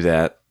to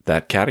that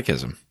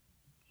catechism.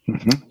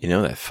 Mm-hmm.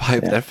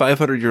 That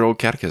 500-year-old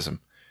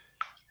catechism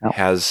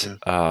has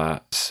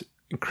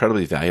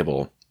incredibly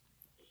valuable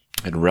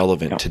and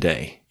relevant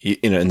today,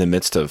 in the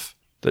midst of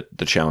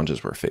the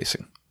challenges we're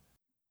facing.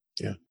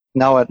 Yeah.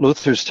 Now, at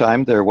Luther's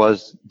time,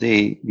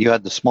 you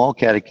had the small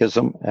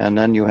catechism, and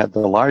then you had the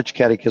large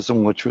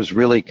catechism, which was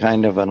really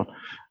kind of an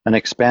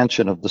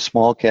expansion of the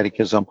small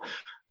catechism.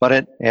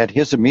 But at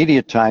his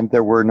immediate time,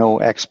 there were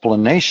no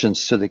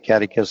explanations to the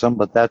catechism,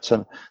 but that's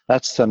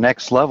the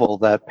next level,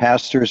 that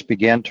pastors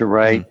began to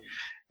write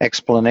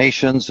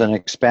explanations and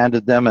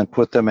expanded them and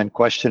put them in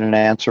question and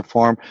answer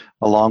form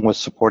along with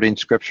supporting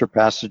scripture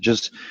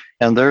passages.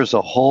 And there's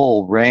a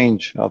whole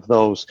range of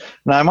those.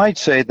 And I might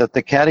say that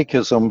the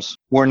catechisms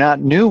were not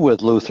new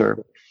with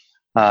Luther,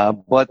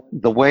 but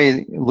the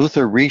way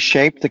Luther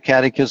reshaped the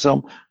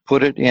catechism,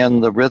 put it in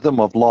the rhythm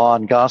of law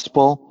and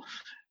gospel.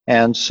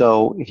 And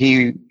so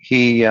he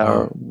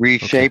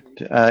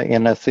reshaped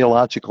in a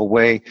theological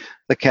way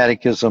the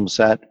catechisms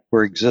that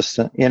were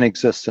in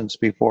existence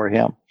before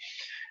him.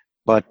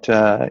 But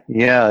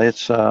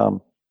that's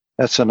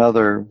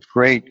another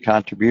great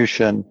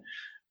contribution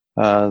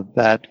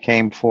that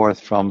came forth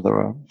from the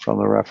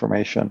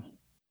Reformation.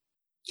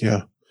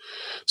 Yeah,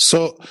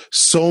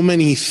 so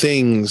many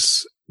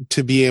things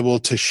to be able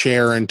to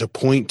share and to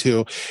point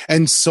to,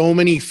 and so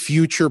many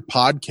future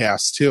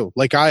podcasts too.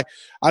 Like I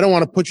don't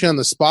want to put you on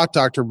the spot,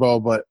 Dr. Bo,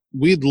 but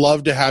we'd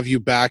love to have you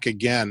back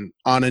again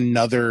on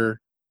another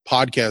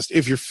podcast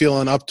if you're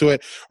feeling up to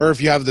it, or if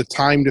you have the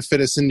time to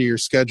fit us into your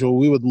schedule.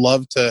 We would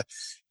love to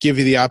give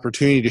you the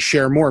opportunity to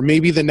share more.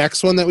 Maybe the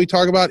next one that we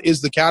talk about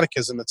is the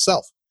catechism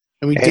itself,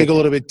 and we dig a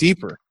little bit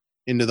deeper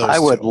into those. I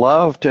would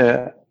love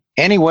to,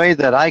 any way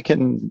that I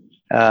can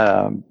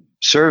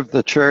serve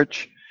the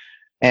church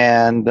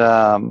and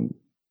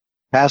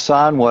pass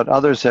on what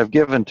others have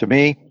given to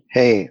me.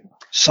 Hey,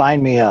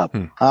 sign me up.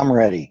 I'm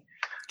ready.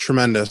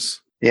 Tremendous.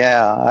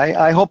 Yeah,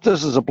 I hope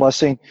this is a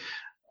blessing.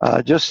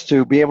 Just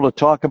to be able to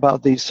talk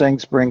about these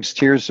things brings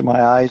tears to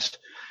my eyes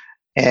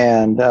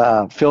and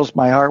fills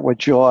my heart with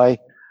joy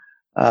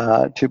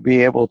to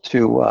be able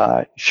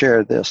to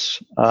share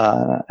this.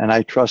 And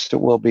I trust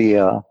it will be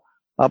a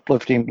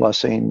uplifting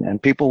blessing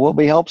and people will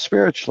be helped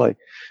spiritually.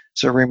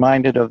 So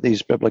reminded of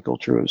these biblical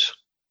truths.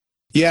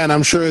 Yeah, and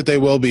I'm sure that they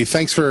will be.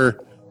 Thanks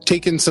for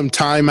taking some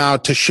time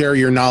out to share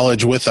your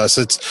knowledge with us.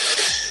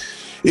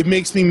 It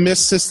makes me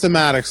miss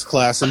systematics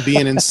class and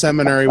being in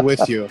seminary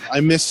with you.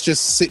 I miss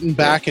just sitting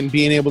back and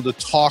being able to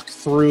talk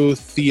through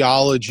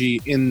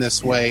theology in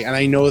this way. And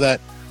I know that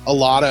a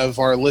lot of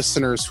our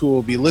listeners who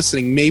will be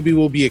listening maybe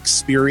will be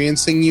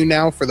experiencing you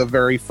now for the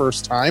very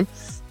first time.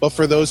 But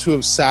for those who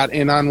have sat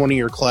in on one of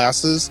your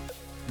classes,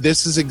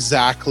 this is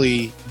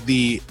exactly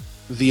the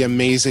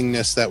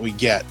amazingness that we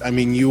get. I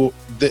mean,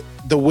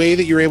 the way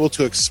that you're able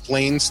to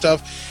explain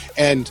stuff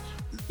and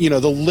the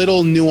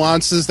little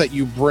nuances that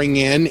you bring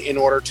in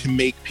order to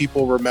make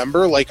people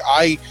remember. Like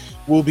I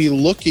will be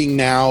looking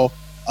now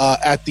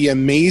at the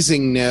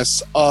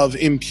amazingness of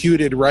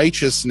imputed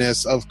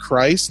righteousness of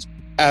Christ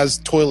as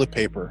toilet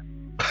paper.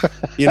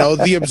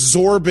 The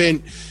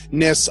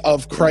absorbentness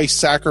of Christ's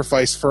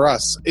sacrifice for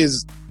us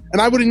is,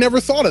 and I would have never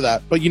thought of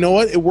that, but you know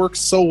what? It works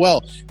so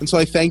well. And so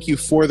I thank you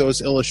for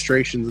those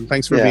illustrations, and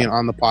thanks for being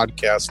on the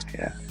podcast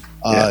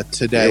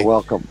today. You're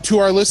welcome. To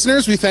our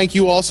listeners, we thank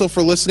you also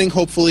for listening.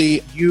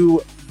 Hopefully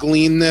you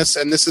glean this,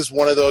 and this is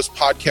one of those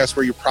podcasts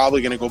where you're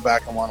probably going to go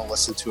back and want to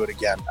listen to it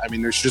again. I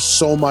mean, there's just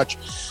so much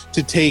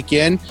to take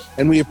in,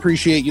 and we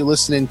appreciate you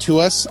listening to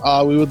us.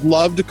 We would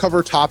love to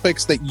cover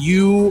topics that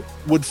you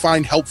would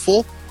find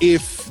helpful.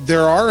 If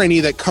there are any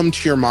that come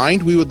to your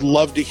mind, we would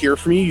love to hear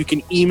from you. You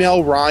can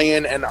email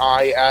Ryan and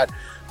I at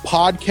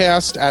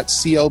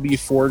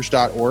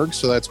podcast@clbforge.org.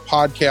 So that's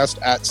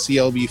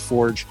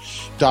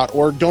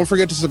podcast@clbforge.org. Don't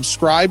forget to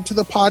subscribe to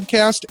the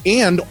podcast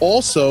and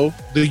also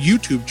the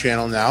YouTube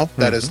channel now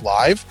that is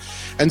live.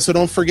 And so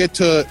don't forget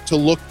to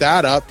look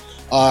that up.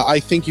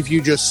 I think if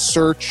you just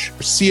search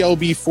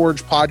CLB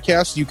Forge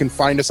Podcast, you can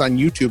find us on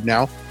YouTube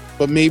now,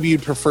 but maybe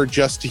you'd prefer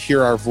just to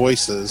hear our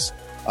voices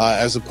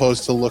as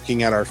opposed to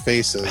looking at our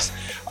faces.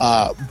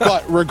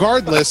 But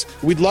regardless,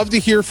 we'd love to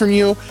hear from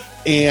you.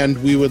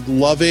 And we would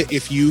love it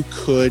if you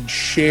could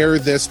share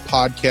this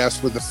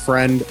podcast with a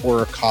friend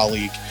or a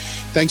colleague.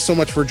 Thanks so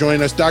much for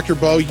joining us. Dr.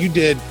 Bo, you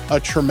did a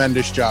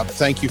tremendous job.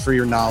 Thank you for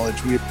your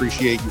knowledge. We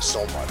appreciate you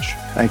so much.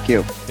 Thank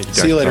you.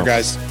 See you later,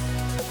 guys.